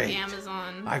like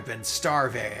Amazon. I've been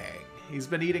starving. He's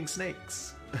been eating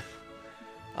snakes.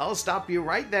 I'll stop you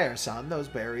right there, son. Those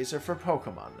berries are for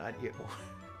Pokemon, not you.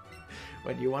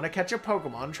 When you want to catch a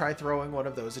Pokemon, try throwing one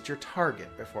of those at your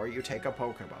target before you take a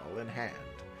Pokeball in hand.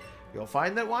 You'll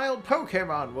find that wild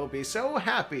Pokemon will be so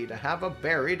happy to have a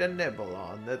berry to nibble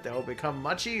on that they'll become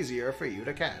much easier for you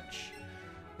to catch.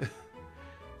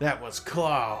 That was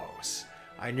close.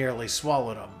 I nearly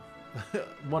swallowed them.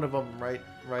 One of them right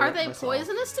Are they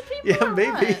poisonous to people? Yeah, or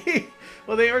maybe. What?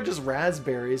 Well, they are just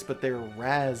raspberries, but they're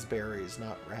raspberries,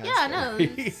 not raspberries. Yeah, no,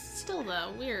 it's still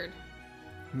though, weird.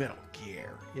 Metal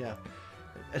Gear, yeah.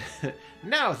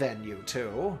 Now then, you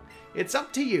two. It's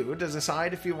up to you to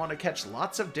decide if you want to catch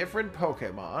lots of different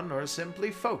Pokemon or simply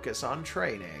focus on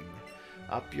training.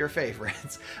 Up your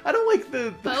favorites. I don't like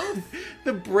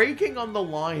the breaking on the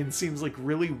line seems like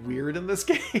really weird in this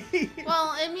game.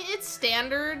 Well, I mean, it's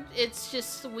standard. It's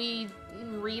just we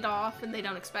read off and they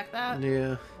don't expect that.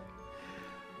 Yeah.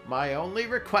 My only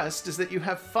request is that you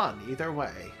have fun either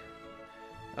way.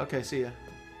 Okay, see ya.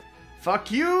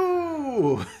 Fuck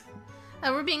you!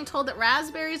 We're being told that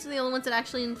raspberries are the only ones that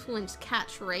actually influence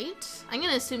catch rate. I'm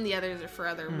going to assume the others are for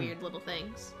other weird little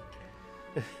things.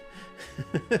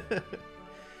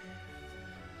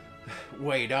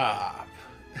 Wait up.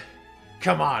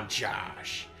 Come on,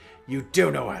 Josh. You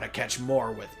do know how to catch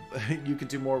more with... you can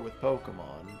do more with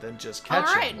Pokemon than just catching,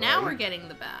 Alright, now we're getting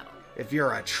the battle. If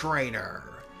you're a trainer,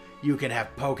 you can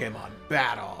have Pokemon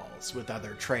battles with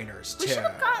other trainers, too. We should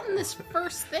have gotten this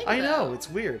first thing, I know, it's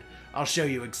weird. I'll show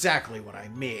you exactly what I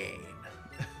mean.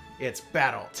 It's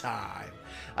battle time.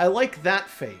 I like that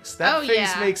face. That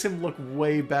face makes him look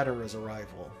way better as a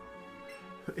rival.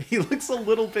 He looks a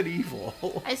little bit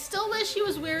evil. I still wish he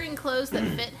was wearing clothes that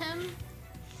fit him.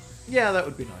 Yeah, that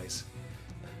would be nice.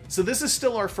 So this is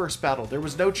still our first battle. There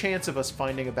was no chance of us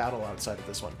finding a battle outside of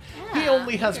this one. Yeah, he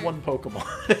only has one Pokemon.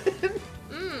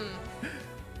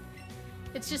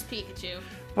 It's just Pikachu.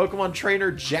 Pokemon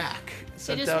trainer Jack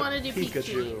They just want to do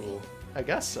Pikachu. I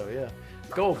guess so, yeah.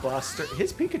 Go Buster.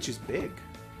 His Pikachu's big.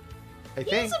 I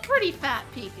think. He's a pretty fat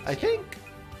Pikachu. I think.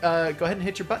 Go ahead and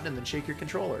hit your button and then shake your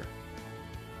controller.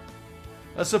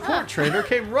 A support trainer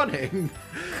came running.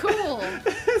 Cool.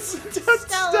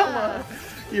 Stella.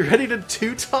 You ready to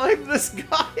two-time this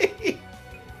guy?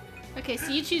 Okay, so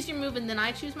you choose your move and then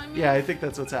I choose my move? Yeah, I think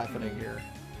that's what's happening here.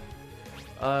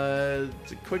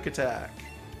 It's a quick attack.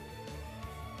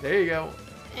 There you go.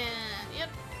 And, yep.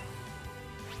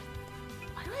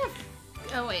 Why do I have...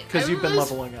 Oh, wait. Because you've been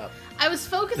leveling up. I was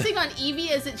focusing on Eevee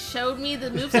as it showed me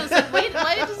the moves. I was like, wait,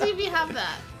 why does Eevee have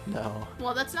that? No.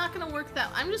 Well, that's not going to work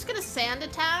that... I'm just going to sand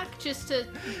attack just to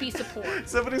be support.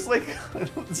 Somebody's like...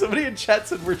 Somebody in chat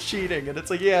said we're cheating, and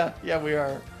it's like, yeah, we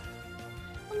are.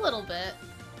 A little bit.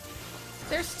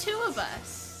 There's two of us,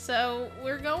 so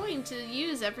we're going to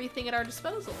use everything at our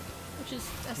disposal, which is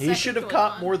a He should have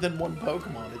caught more than one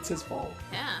Pokemon. It's his fault.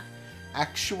 Yeah.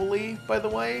 Actually, by the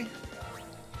way...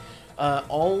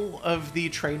 all of the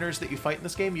trainers that you fight in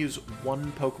this game use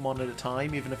one Pokemon at a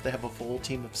time, even if they have a full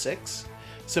team of 6.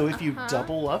 So if you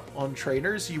double up on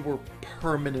trainers, you were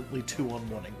permanently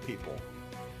 2-on-1ing people.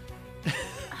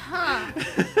 Huh.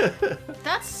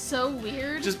 That's so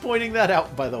weird. Just pointing that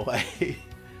out, by the way.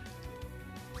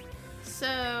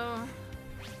 So...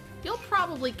 You'll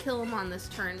probably kill him on this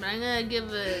turn, but I'm going to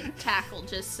give a tackle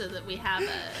just so that we have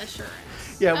a assurance.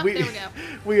 Yeah, there we go.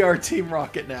 We are Team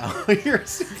Rocket now. You're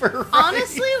super right.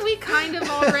 Honestly, we kind of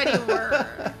already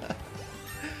were.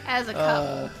 As a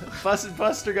couple.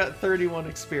 Buster got 31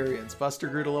 experience. Buster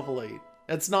grew to level 8.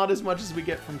 It's not as much as we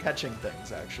get from catching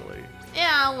things, actually.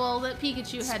 Yeah, well, that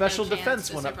Pikachu had Special no chance defense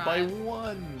to went up by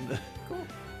 1. Cool.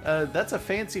 That's a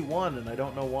fancy 1, and I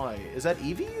don't know why. Is that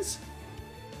Eevee's?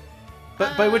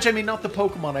 But by which I mean not the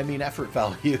Pokemon, I mean effort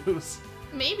values.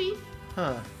 Maybe.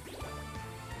 Huh.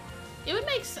 It would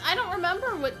make... I don't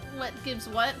remember what gives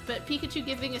what, but Pikachu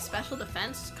giving a special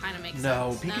defense kind of makes sense.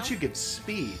 No, Pikachu gives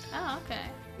speed. Oh, okay.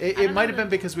 It might have been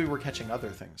because we were catching other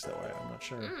things, though. I'm not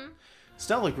sure.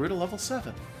 Stella grew to level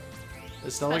 7.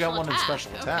 Stella got 1 in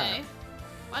special attack. Okay.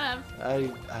 Whatever.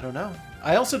 I don't know.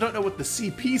 I also don't know what the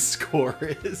CP score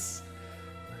is.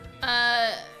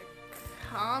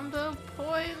 Combo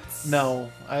points?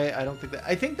 No, I don't think that.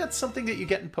 I think that's something that you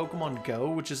get in Pokemon Go,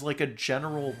 which is like a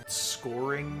general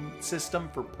scoring system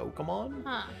for Pokemon.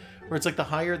 Huh. Where it's like the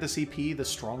higher the CP, the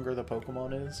stronger the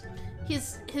Pokemon is.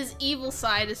 His evil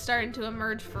side is starting to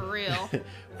emerge for real.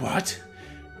 What?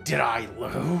 Did I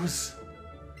lose?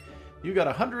 You got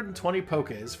 120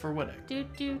 Pokés for winning. Do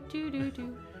do do do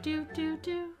do do do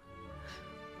do.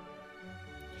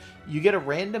 You get a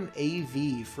random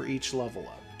AV for each level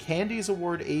up. Candies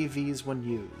award AVs when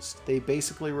used. They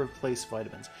basically replace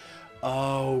vitamins.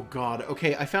 Oh, God.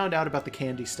 Okay, I found out about the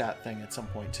candy stat thing at some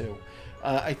point, too.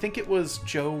 I think it was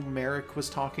Joe Merrick was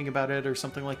talking about it or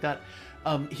something like that.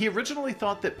 He originally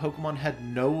thought that Pokemon had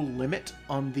no limit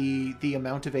on the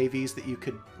amount of AVs that you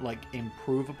could, like,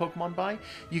 improve a Pokemon by.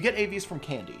 You get AVs from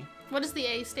candy. What does the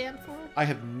A stand for? I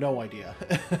have no idea.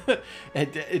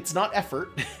 It's not effort.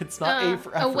 It's not A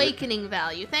for effort. Awakening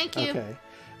value. Thank you. Okay.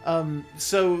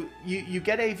 So you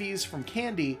get AVs from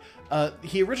candy.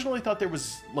 He originally thought there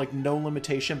was like no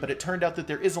limitation, but it turned out that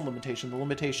there is a limitation. The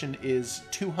limitation is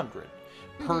 200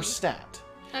 per stat.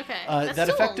 Okay, that's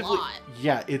still effectively, a lot.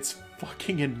 Yeah, it's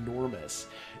fucking enormous.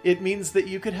 It means that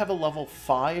you could have a level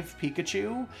 5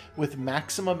 Pikachu with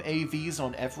maximum AVs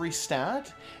on every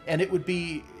stat, and it would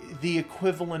be the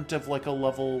equivalent of like a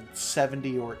level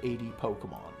 70 or 80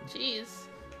 Pokemon. Jeez.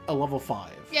 A level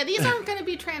 5. Yeah, these aren't going to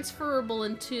be transferable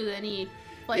into any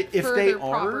like if further they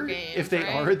proper are, games, if they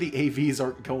right? are, the AVs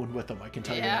aren't going with them. I can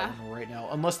tell you that one right now.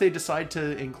 Unless they decide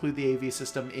to include the AV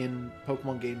system in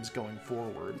Pokemon games going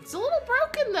forward. It's a little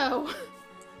broken though.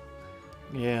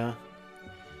 Yeah.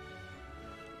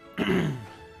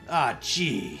 Ah,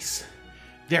 jeez.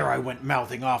 There I went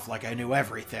mouthing off like I knew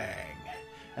everything.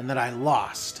 And then I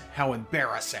lost. How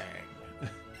embarrassing.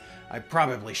 I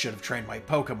probably should have trained my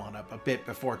Pokemon up a bit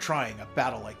before trying a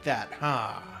battle like that,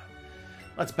 huh?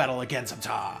 Let's battle again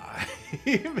sometime.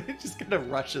 It just kind of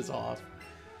rushes off.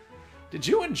 Did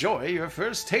you enjoy your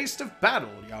first taste of battle,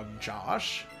 young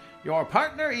Josh? Your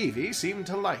partner Eevee seemed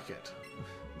to like it.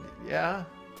 Yeah?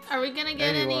 Are we going to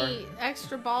get any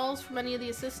extra balls from any of the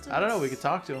assistants? I don't know. We could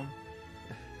talk to him.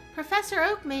 Professor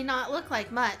Oak may not look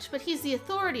like much, but he's the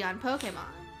authority on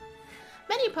Pokemon.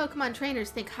 Many Pokemon trainers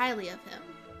think highly of him.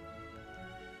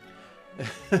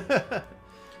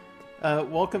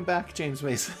 Welcome back, James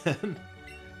Mason.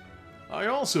 I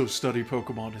also study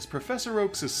Pokemon as Professor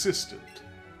Oak's assistant.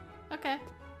 Okay.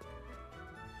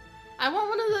 I want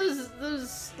one of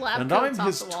those lab and coats I'm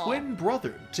his off the wall. twin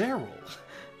brother, Daryl.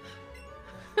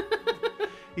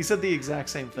 He said the exact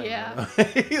same thing. Yeah.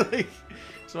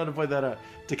 Just wanted to point that out.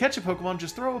 To catch a Pokemon,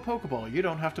 just throw a Pokeball. You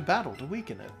don't have to battle to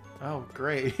weaken it. Oh,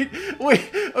 great.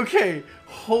 Wait, okay,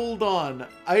 hold on.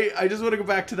 I just want to go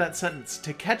back to that sentence.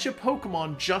 To catch a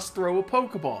Pokemon, just throw a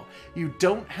Pokeball. You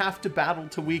don't have to battle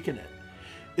to weaken it.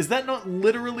 Is that not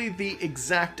literally the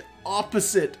exact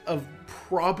opposite of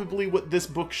probably what this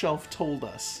bookshelf told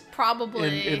us?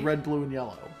 Probably. In Red, Blue, and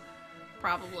Yellow.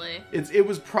 Probably. It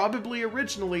was probably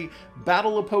originally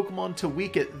battle a Pokemon to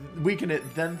weaken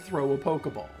it, then throw a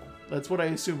Pokeball. That's what I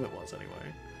assume it was,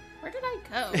 anyway. Where did I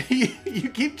go? You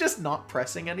keep just not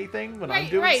pressing anything when I'm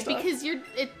doing stuff. Right, because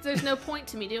there's no point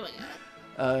to me doing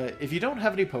it. If you don't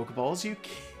have any Pokeballs,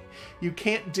 you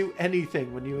can't do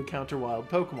anything when you encounter wild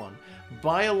Pokemon.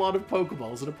 Buy a lot of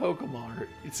Pokeballs at a Pokemart.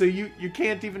 So you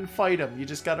can't even fight them. You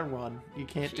just gotta run. You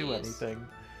can't do anything.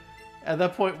 At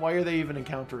that point, why are they even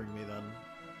encountering me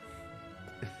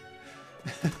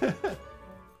then?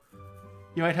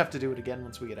 You might have to do it again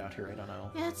once we get out here. I don't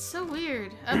know. Yeah, it's so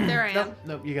weird. Oh, there I am.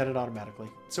 Nope, you got it automatically.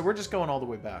 So we're just going all the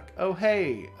way back. Oh,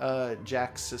 hey,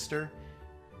 Jack's sister.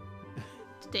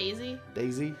 Daisy.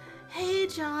 Daisy. Hey,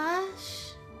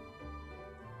 Josh.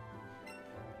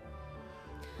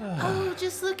 Oh,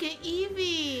 just look at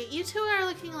Eevee. You two are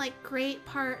looking like great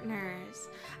partners.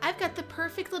 I've got the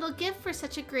perfect little gift for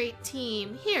such a great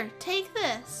team. Here, take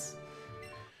this.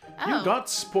 You got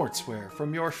sportswear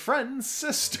from your friend's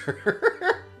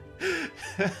sister.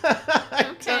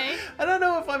 Okay. I don't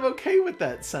know if I'm okay with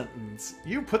that sentence.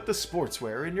 You put the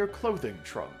sportswear in your clothing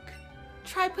trunk.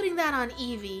 Try putting that on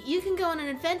Eevee. You can go on an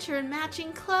adventure in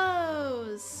matching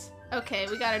clothes. Okay,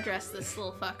 we gotta dress this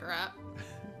little fucker up.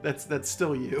 That's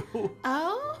still you.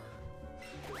 Oh?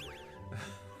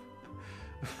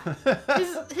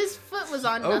 his foot was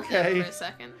on nothing for a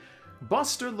second.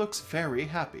 Buster looks very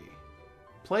happy.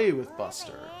 Play with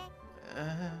Buster.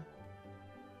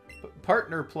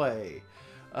 Partner play.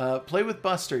 Play with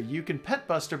Buster. You can pet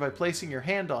Buster by placing your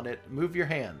hand on it. Move your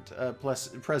hand. Press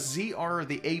ZR or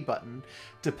the A button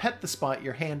to pet the spot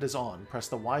your hand is on. Press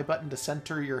the Y button to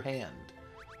center your hand.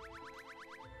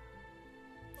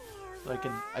 So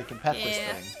I can pet this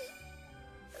thing.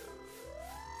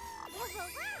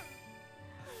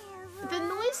 The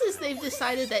noises they've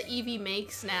decided that Eevee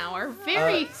makes now are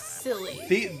very silly.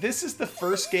 This is the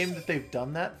first game that they've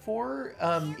done that for.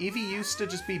 Eevee used to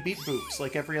just be beat boops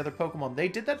like every other Pokemon. They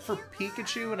did that for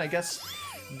Pikachu, and I guess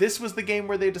this was the game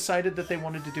where they decided that they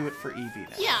wanted to do it for Eevee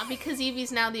now. Yeah, because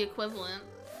Eevee's now the equivalent.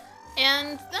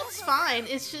 And that's fine.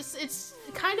 It's just, it's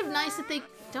kind of nice that they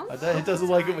don't... It doesn't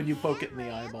like it when you poke it in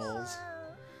the eyeballs.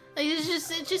 Like,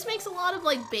 it just makes a lot of,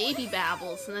 like, baby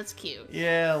babbles, and that's cute.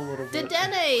 Yeah, a little bit.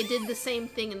 Dedenne did the same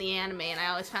thing in the anime, and I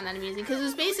always found that amusing, because it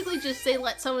was basically just they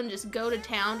let someone just go to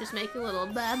town, just making little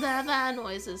ba-ba-ba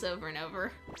noises over and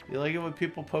over. You like it when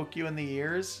people poke you in the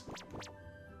ears?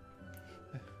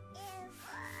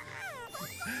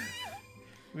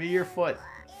 Give me your foot.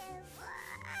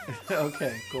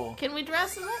 Okay, cool. Can we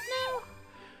dress him up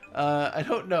now? I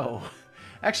don't know.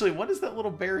 Actually, what is that little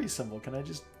berry symbol? Can I,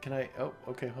 oh,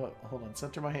 okay, hold on,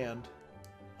 center my hand.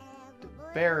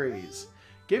 Berries.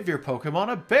 Give your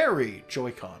Pokemon a berry,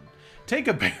 Joy-Con. Take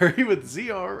a berry with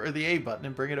ZR or the A button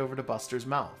and bring it over to Buster's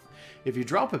mouth. If you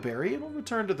drop a berry, it'll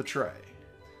return to the tray.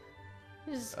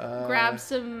 Just grab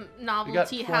some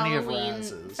novelty Halloween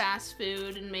fast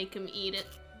food and make him eat it.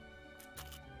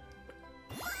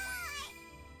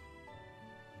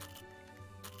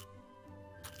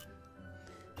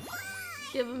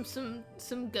 Give him some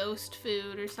ghost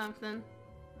food or something.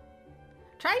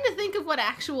 Trying to think of what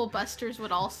actual Busters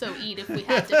would also eat if we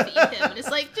had to feed him. And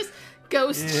it's like, just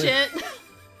ghost shit.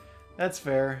 That's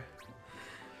fair.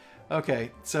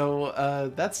 Okay,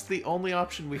 so that's the only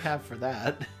option we have for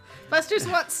that. Busters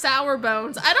want sour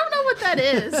bones. I don't know what that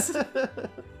is.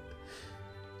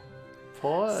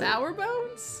 Poi. Sour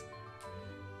bones?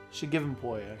 Should give him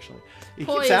poi, actually. He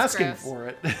Poi keeps asking gross. for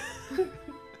it.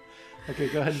 Okay,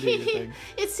 go ahead and do your thing.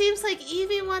 It seems like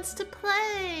Eevee wants to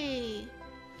play.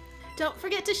 Don't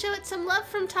forget to show it some love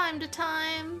from time to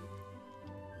time.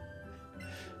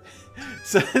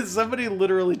 So somebody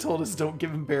literally told us don't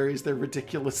give him berries, they're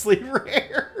ridiculously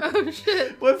rare. Oh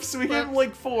shit. Whoops, we gave him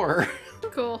like 4.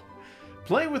 Cool.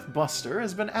 Play with Buster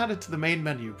has been added to the main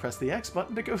menu. Press the X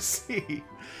button to go see.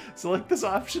 Select this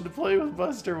option to play with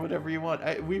Buster whenever you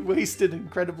want. We wasted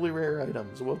incredibly rare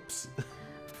items. Whoops.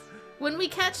 When we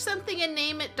catch something and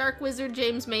name it Dark Wizard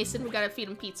James Mason, we gotta feed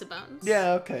him pizza bones.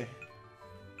 Yeah, okay.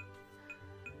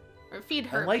 Or feed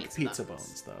her I like pizza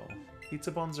bones, though. Pizza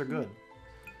bones are good.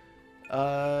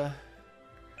 Let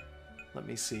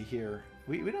me see here.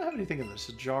 We don't have anything in this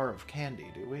jar of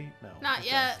candy, do we? No. Not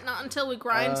yet. Not until we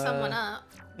grind someone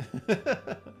up.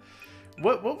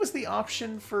 What was the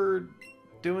option for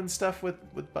doing stuff with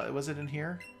was it in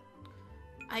here?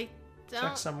 I don't...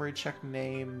 Check summary, check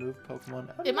name, move Pokemon.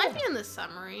 It might be in the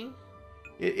summary.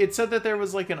 It said that there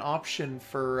was like an option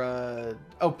for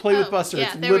play with Buster.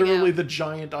 Yeah, it's literally the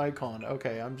giant icon.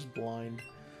 Okay, I'm just blind.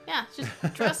 Yeah, just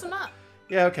dress him up.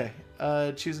 Yeah, okay.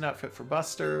 Choose an outfit for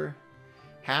Buster.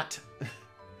 Hat.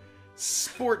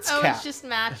 Sports cap. Oh, it's just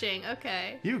matching.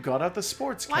 Okay. You got out the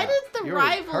sports cap. Why did the Your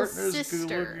rival's partner's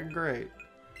sister... looking great.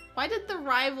 Why did the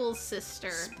rival's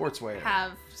sister Sportswear.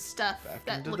 have stuff Back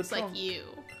that into looks the like trunk. you?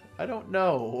 I don't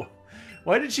know.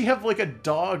 Why did she have like a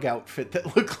dog outfit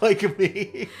that looked like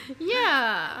me?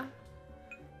 Yeah.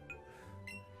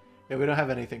 Yeah, we don't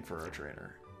have anything for our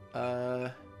trainer.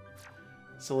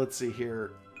 So let's see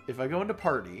here. If I go into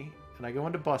party and I go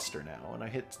into Buster now and I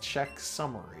hit check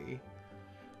summary,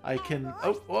 I can...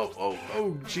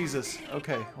 Oh, Jesus.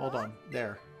 Okay, hold on.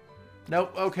 There.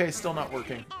 Nope. Okay, still not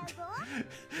working.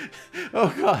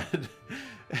 Oh, God.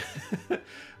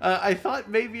 I thought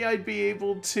maybe I'd be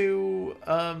able to,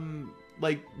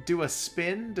 like, do a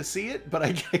spin to see it, but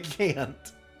I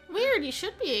can't. Weird, you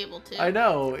should be able to. I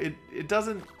know. It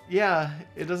doesn't... Yeah,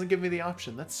 it doesn't give me the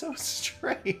option. That's so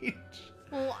strange.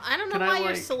 Well, I don't know why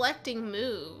you're selecting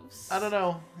moves. I don't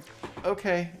know.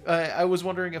 Okay. I was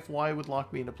wondering if Y would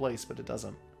lock me into place, but it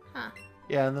doesn't. Huh.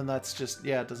 Yeah, and then that's just...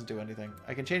 Yeah, it doesn't do anything.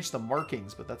 I can change the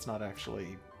markings, but that's not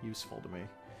actually useful to me.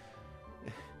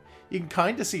 You can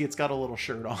kind of see it's got a little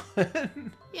shirt on.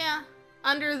 Yeah,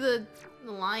 under the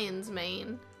lion's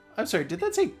mane. I'm sorry, did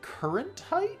that say current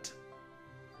height?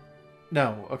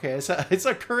 No, okay, it's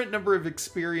a current number of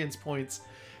experience points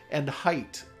and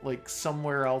height, like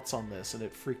somewhere else on this, and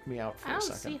it freaked me out for a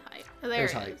second. I don't see height. Oh,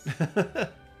 there's height.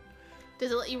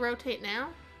 Does it let you rotate now?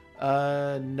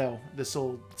 No. This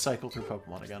will cycle through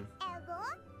Pokemon again.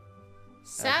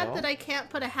 Sad that I can't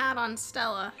put a hat on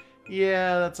Stella.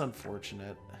 Yeah, that's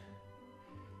unfortunate.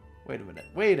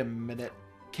 Wait a minute.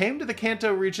 Came to the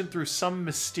Kanto region through some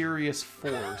mysterious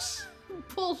force.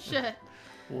 Bullshit.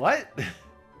 What?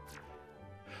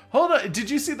 Hold on. Did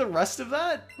you see the rest of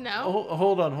that? No. Oh,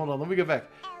 hold on. Let me go back.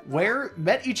 Where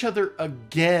met each other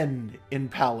again in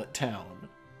Pallet Town.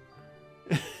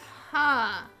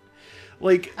 Huh.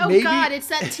 Like, oh maybe... god, it's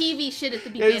that TV shit at the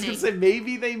beginning. I was gonna say,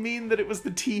 maybe they mean that it was the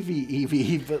TV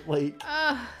Eevee, but like...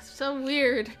 Ugh, so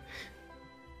weird.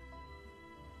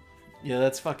 Yeah,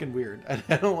 that's fucking weird.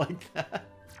 I don't like that.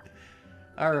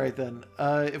 Alright then.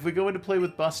 If we go into play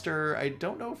with Buster, I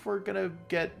don't know if we're gonna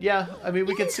get... Yeah, I mean,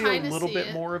 we can see a little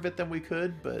bit more of it than we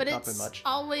could, but not by much. It's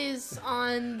always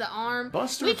on the arm.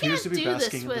 Buster appears to be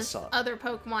basking in the sun. We can't do this with other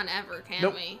Pokemon ever, can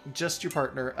nope, we? Just your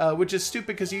partner, which is stupid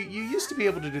because you used to be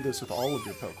able to do this with all of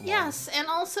your Pokemon. Yes, and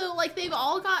also, like, they've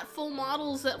all got full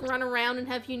models that run around and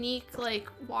have unique, like,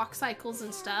 walk cycles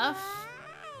and stuff.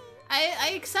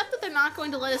 I accept that they're not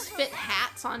going to let us fit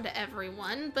hats onto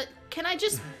everyone, but can I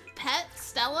just pet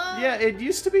Stella? Yeah, it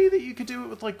used to be that you could do it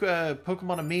with like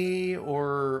Pokemon Me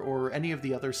or any of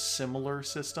the other similar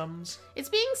systems. It's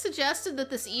being suggested that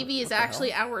this Eevee is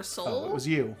actually our soul. Oh, it was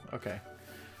you. Okay.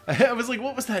 I was like,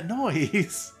 what was that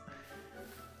noise?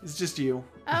 It's just you.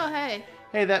 Oh, hey.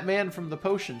 Hey, that man from the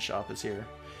potion shop is here.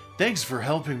 Thanks for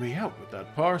helping me out with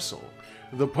that parcel.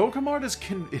 The Pokemart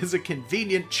is a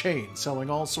convenient chain selling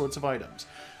all sorts of items,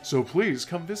 so please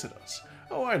come visit us.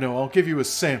 Oh, I know, I'll give you a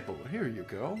sample. Here you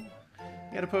go.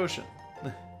 Get a potion.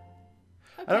 Okay.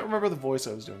 I don't remember the voice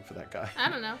I was doing for that guy. I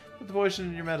don't know. Put the potion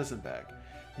in your medicine bag.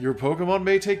 Your Pokemon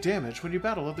may take damage when you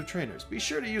battle other trainers. Be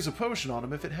sure to use a potion on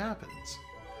them if it happens.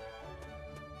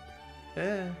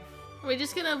 Are we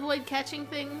just gonna avoid catching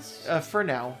things? For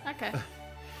now. Okay.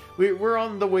 We're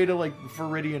on the way to, like,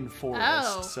 Viridian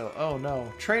Forest, so, oh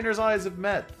no. Trainers' eyes have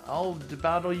met. I'll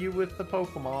battle you with the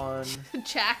Pokemon.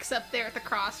 Jack's up there at the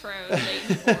crossroads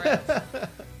waiting for it.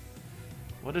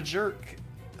 What a jerk.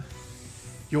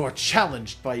 You're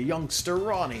challenged by youngster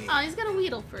Ronnie. Oh, he's got a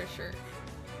Weedle for a shirt.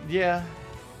 Yeah.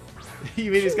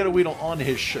 You mean he's got a Weedle on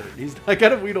his shirt? He's not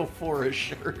got a Weedle for his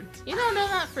shirt. You don't know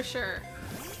that for sure.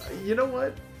 You know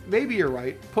what? Maybe you're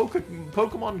right.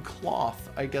 Pokemon cloth,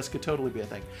 I guess, could totally be a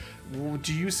thing.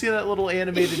 Do you see that little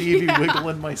animated Eevee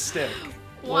wiggling my stick?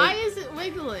 Why is it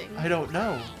wiggling? I don't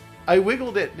know. I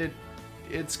wiggled it and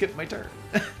it skipped my turn.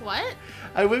 What?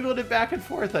 I wiggled it back and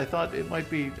forth. I thought it might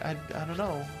be... I don't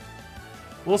know.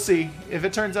 We'll see. If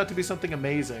it turns out to be something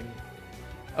amazing.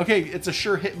 Okay, it's a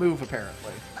sure hit move,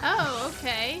 apparently. Oh,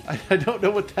 okay. I don't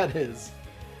know what that is.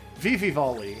 Vivi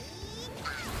Volley.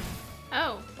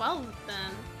 Oh, well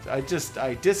then. I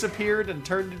disappeared and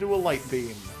turned into a light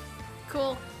beam.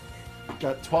 Cool.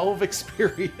 Got 12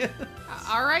 experience.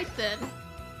 Alright then.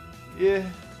 Yeah.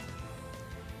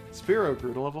 Spearow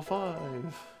grew to level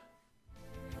 5.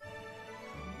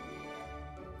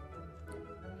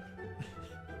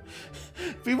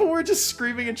 People were just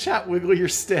screaming in chat, wiggle your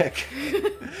stick.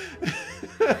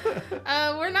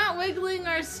 We're not wiggling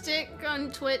our stick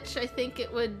on Twitch. I think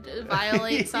it would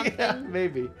violate something. Yeah,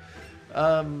 maybe.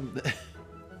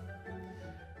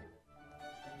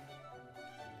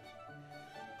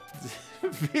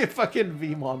 Fucking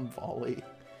Vmon volley.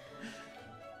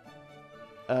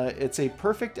 It's a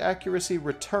perfect accuracy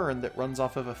return that runs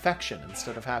off of affection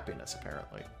instead of happiness,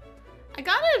 apparently. I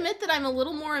gotta admit that I'm a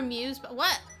little more amused, but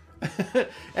what?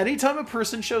 Anytime a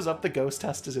person shows up, the ghost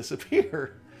has to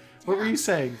disappear. What were you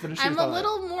saying? Finish your thought. I'm a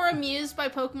little more amused by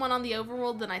Pokemon on the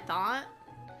overworld than I thought.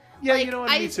 Yeah, like, you know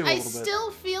what? Me too, a little bit. I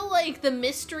still feel like the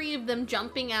mystery of them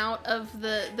jumping out of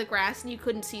the grass and you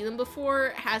couldn't see them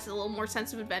before has a little more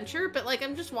sense of adventure, but like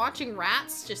I'm just watching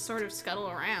rats just sort of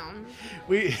scuttle around.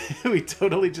 We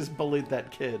totally just bullied that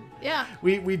kid. Yeah.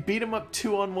 We beat him up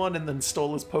 2-on-1 and then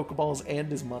stole his Pokeballs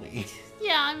and his money.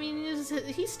 Yeah, I mean,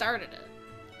 he started it.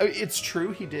 It's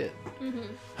true, he did. Mm-hmm.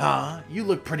 Huh? You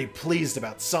look pretty pleased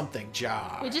about something,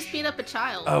 Josh. We just beat up a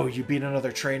child. Oh, you beat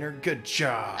another trainer? Good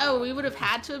job. Oh, we would have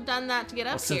had to have done that to get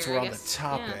up here, since we're on the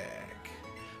topic. Yeah.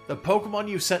 The Pokemon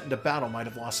you sent into battle might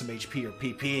have lost some HP or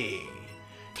PP.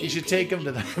 You should take them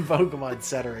to the Pokemon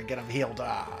Center and get them healed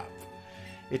up.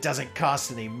 It doesn't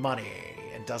cost any money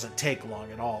and doesn't take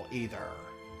long at all either.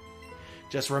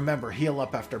 Just remember, heal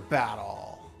up after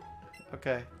battle.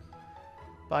 Okay.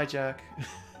 Bye, Jack.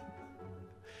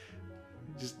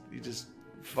 He just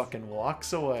fucking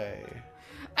walks away.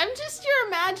 I'm just your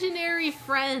imaginary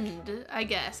friend, I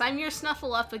guess. I'm your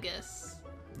Snuffleupagus.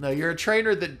 No, you're a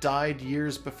trainer that died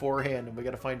years beforehand, and we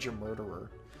gotta find your murderer.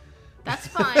 That's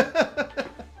fine.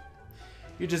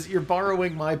 You're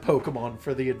borrowing my Pokemon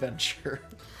for the adventure.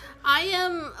 I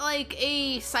am like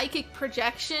a psychic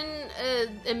projection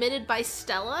emitted by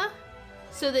Stella,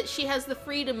 so that she has the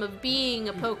freedom of being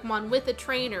a Pokemon with a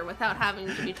trainer without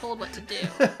having to be told what to do.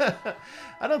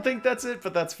 I don't think that's it,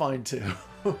 but that's fine too.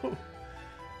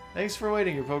 Thanks for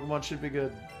waiting. Your Pokemon should be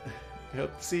good.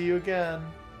 Hope to see you again.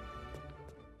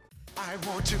 I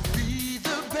want to be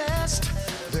the best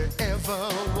there ever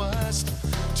was,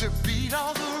 to beat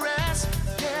all the rest.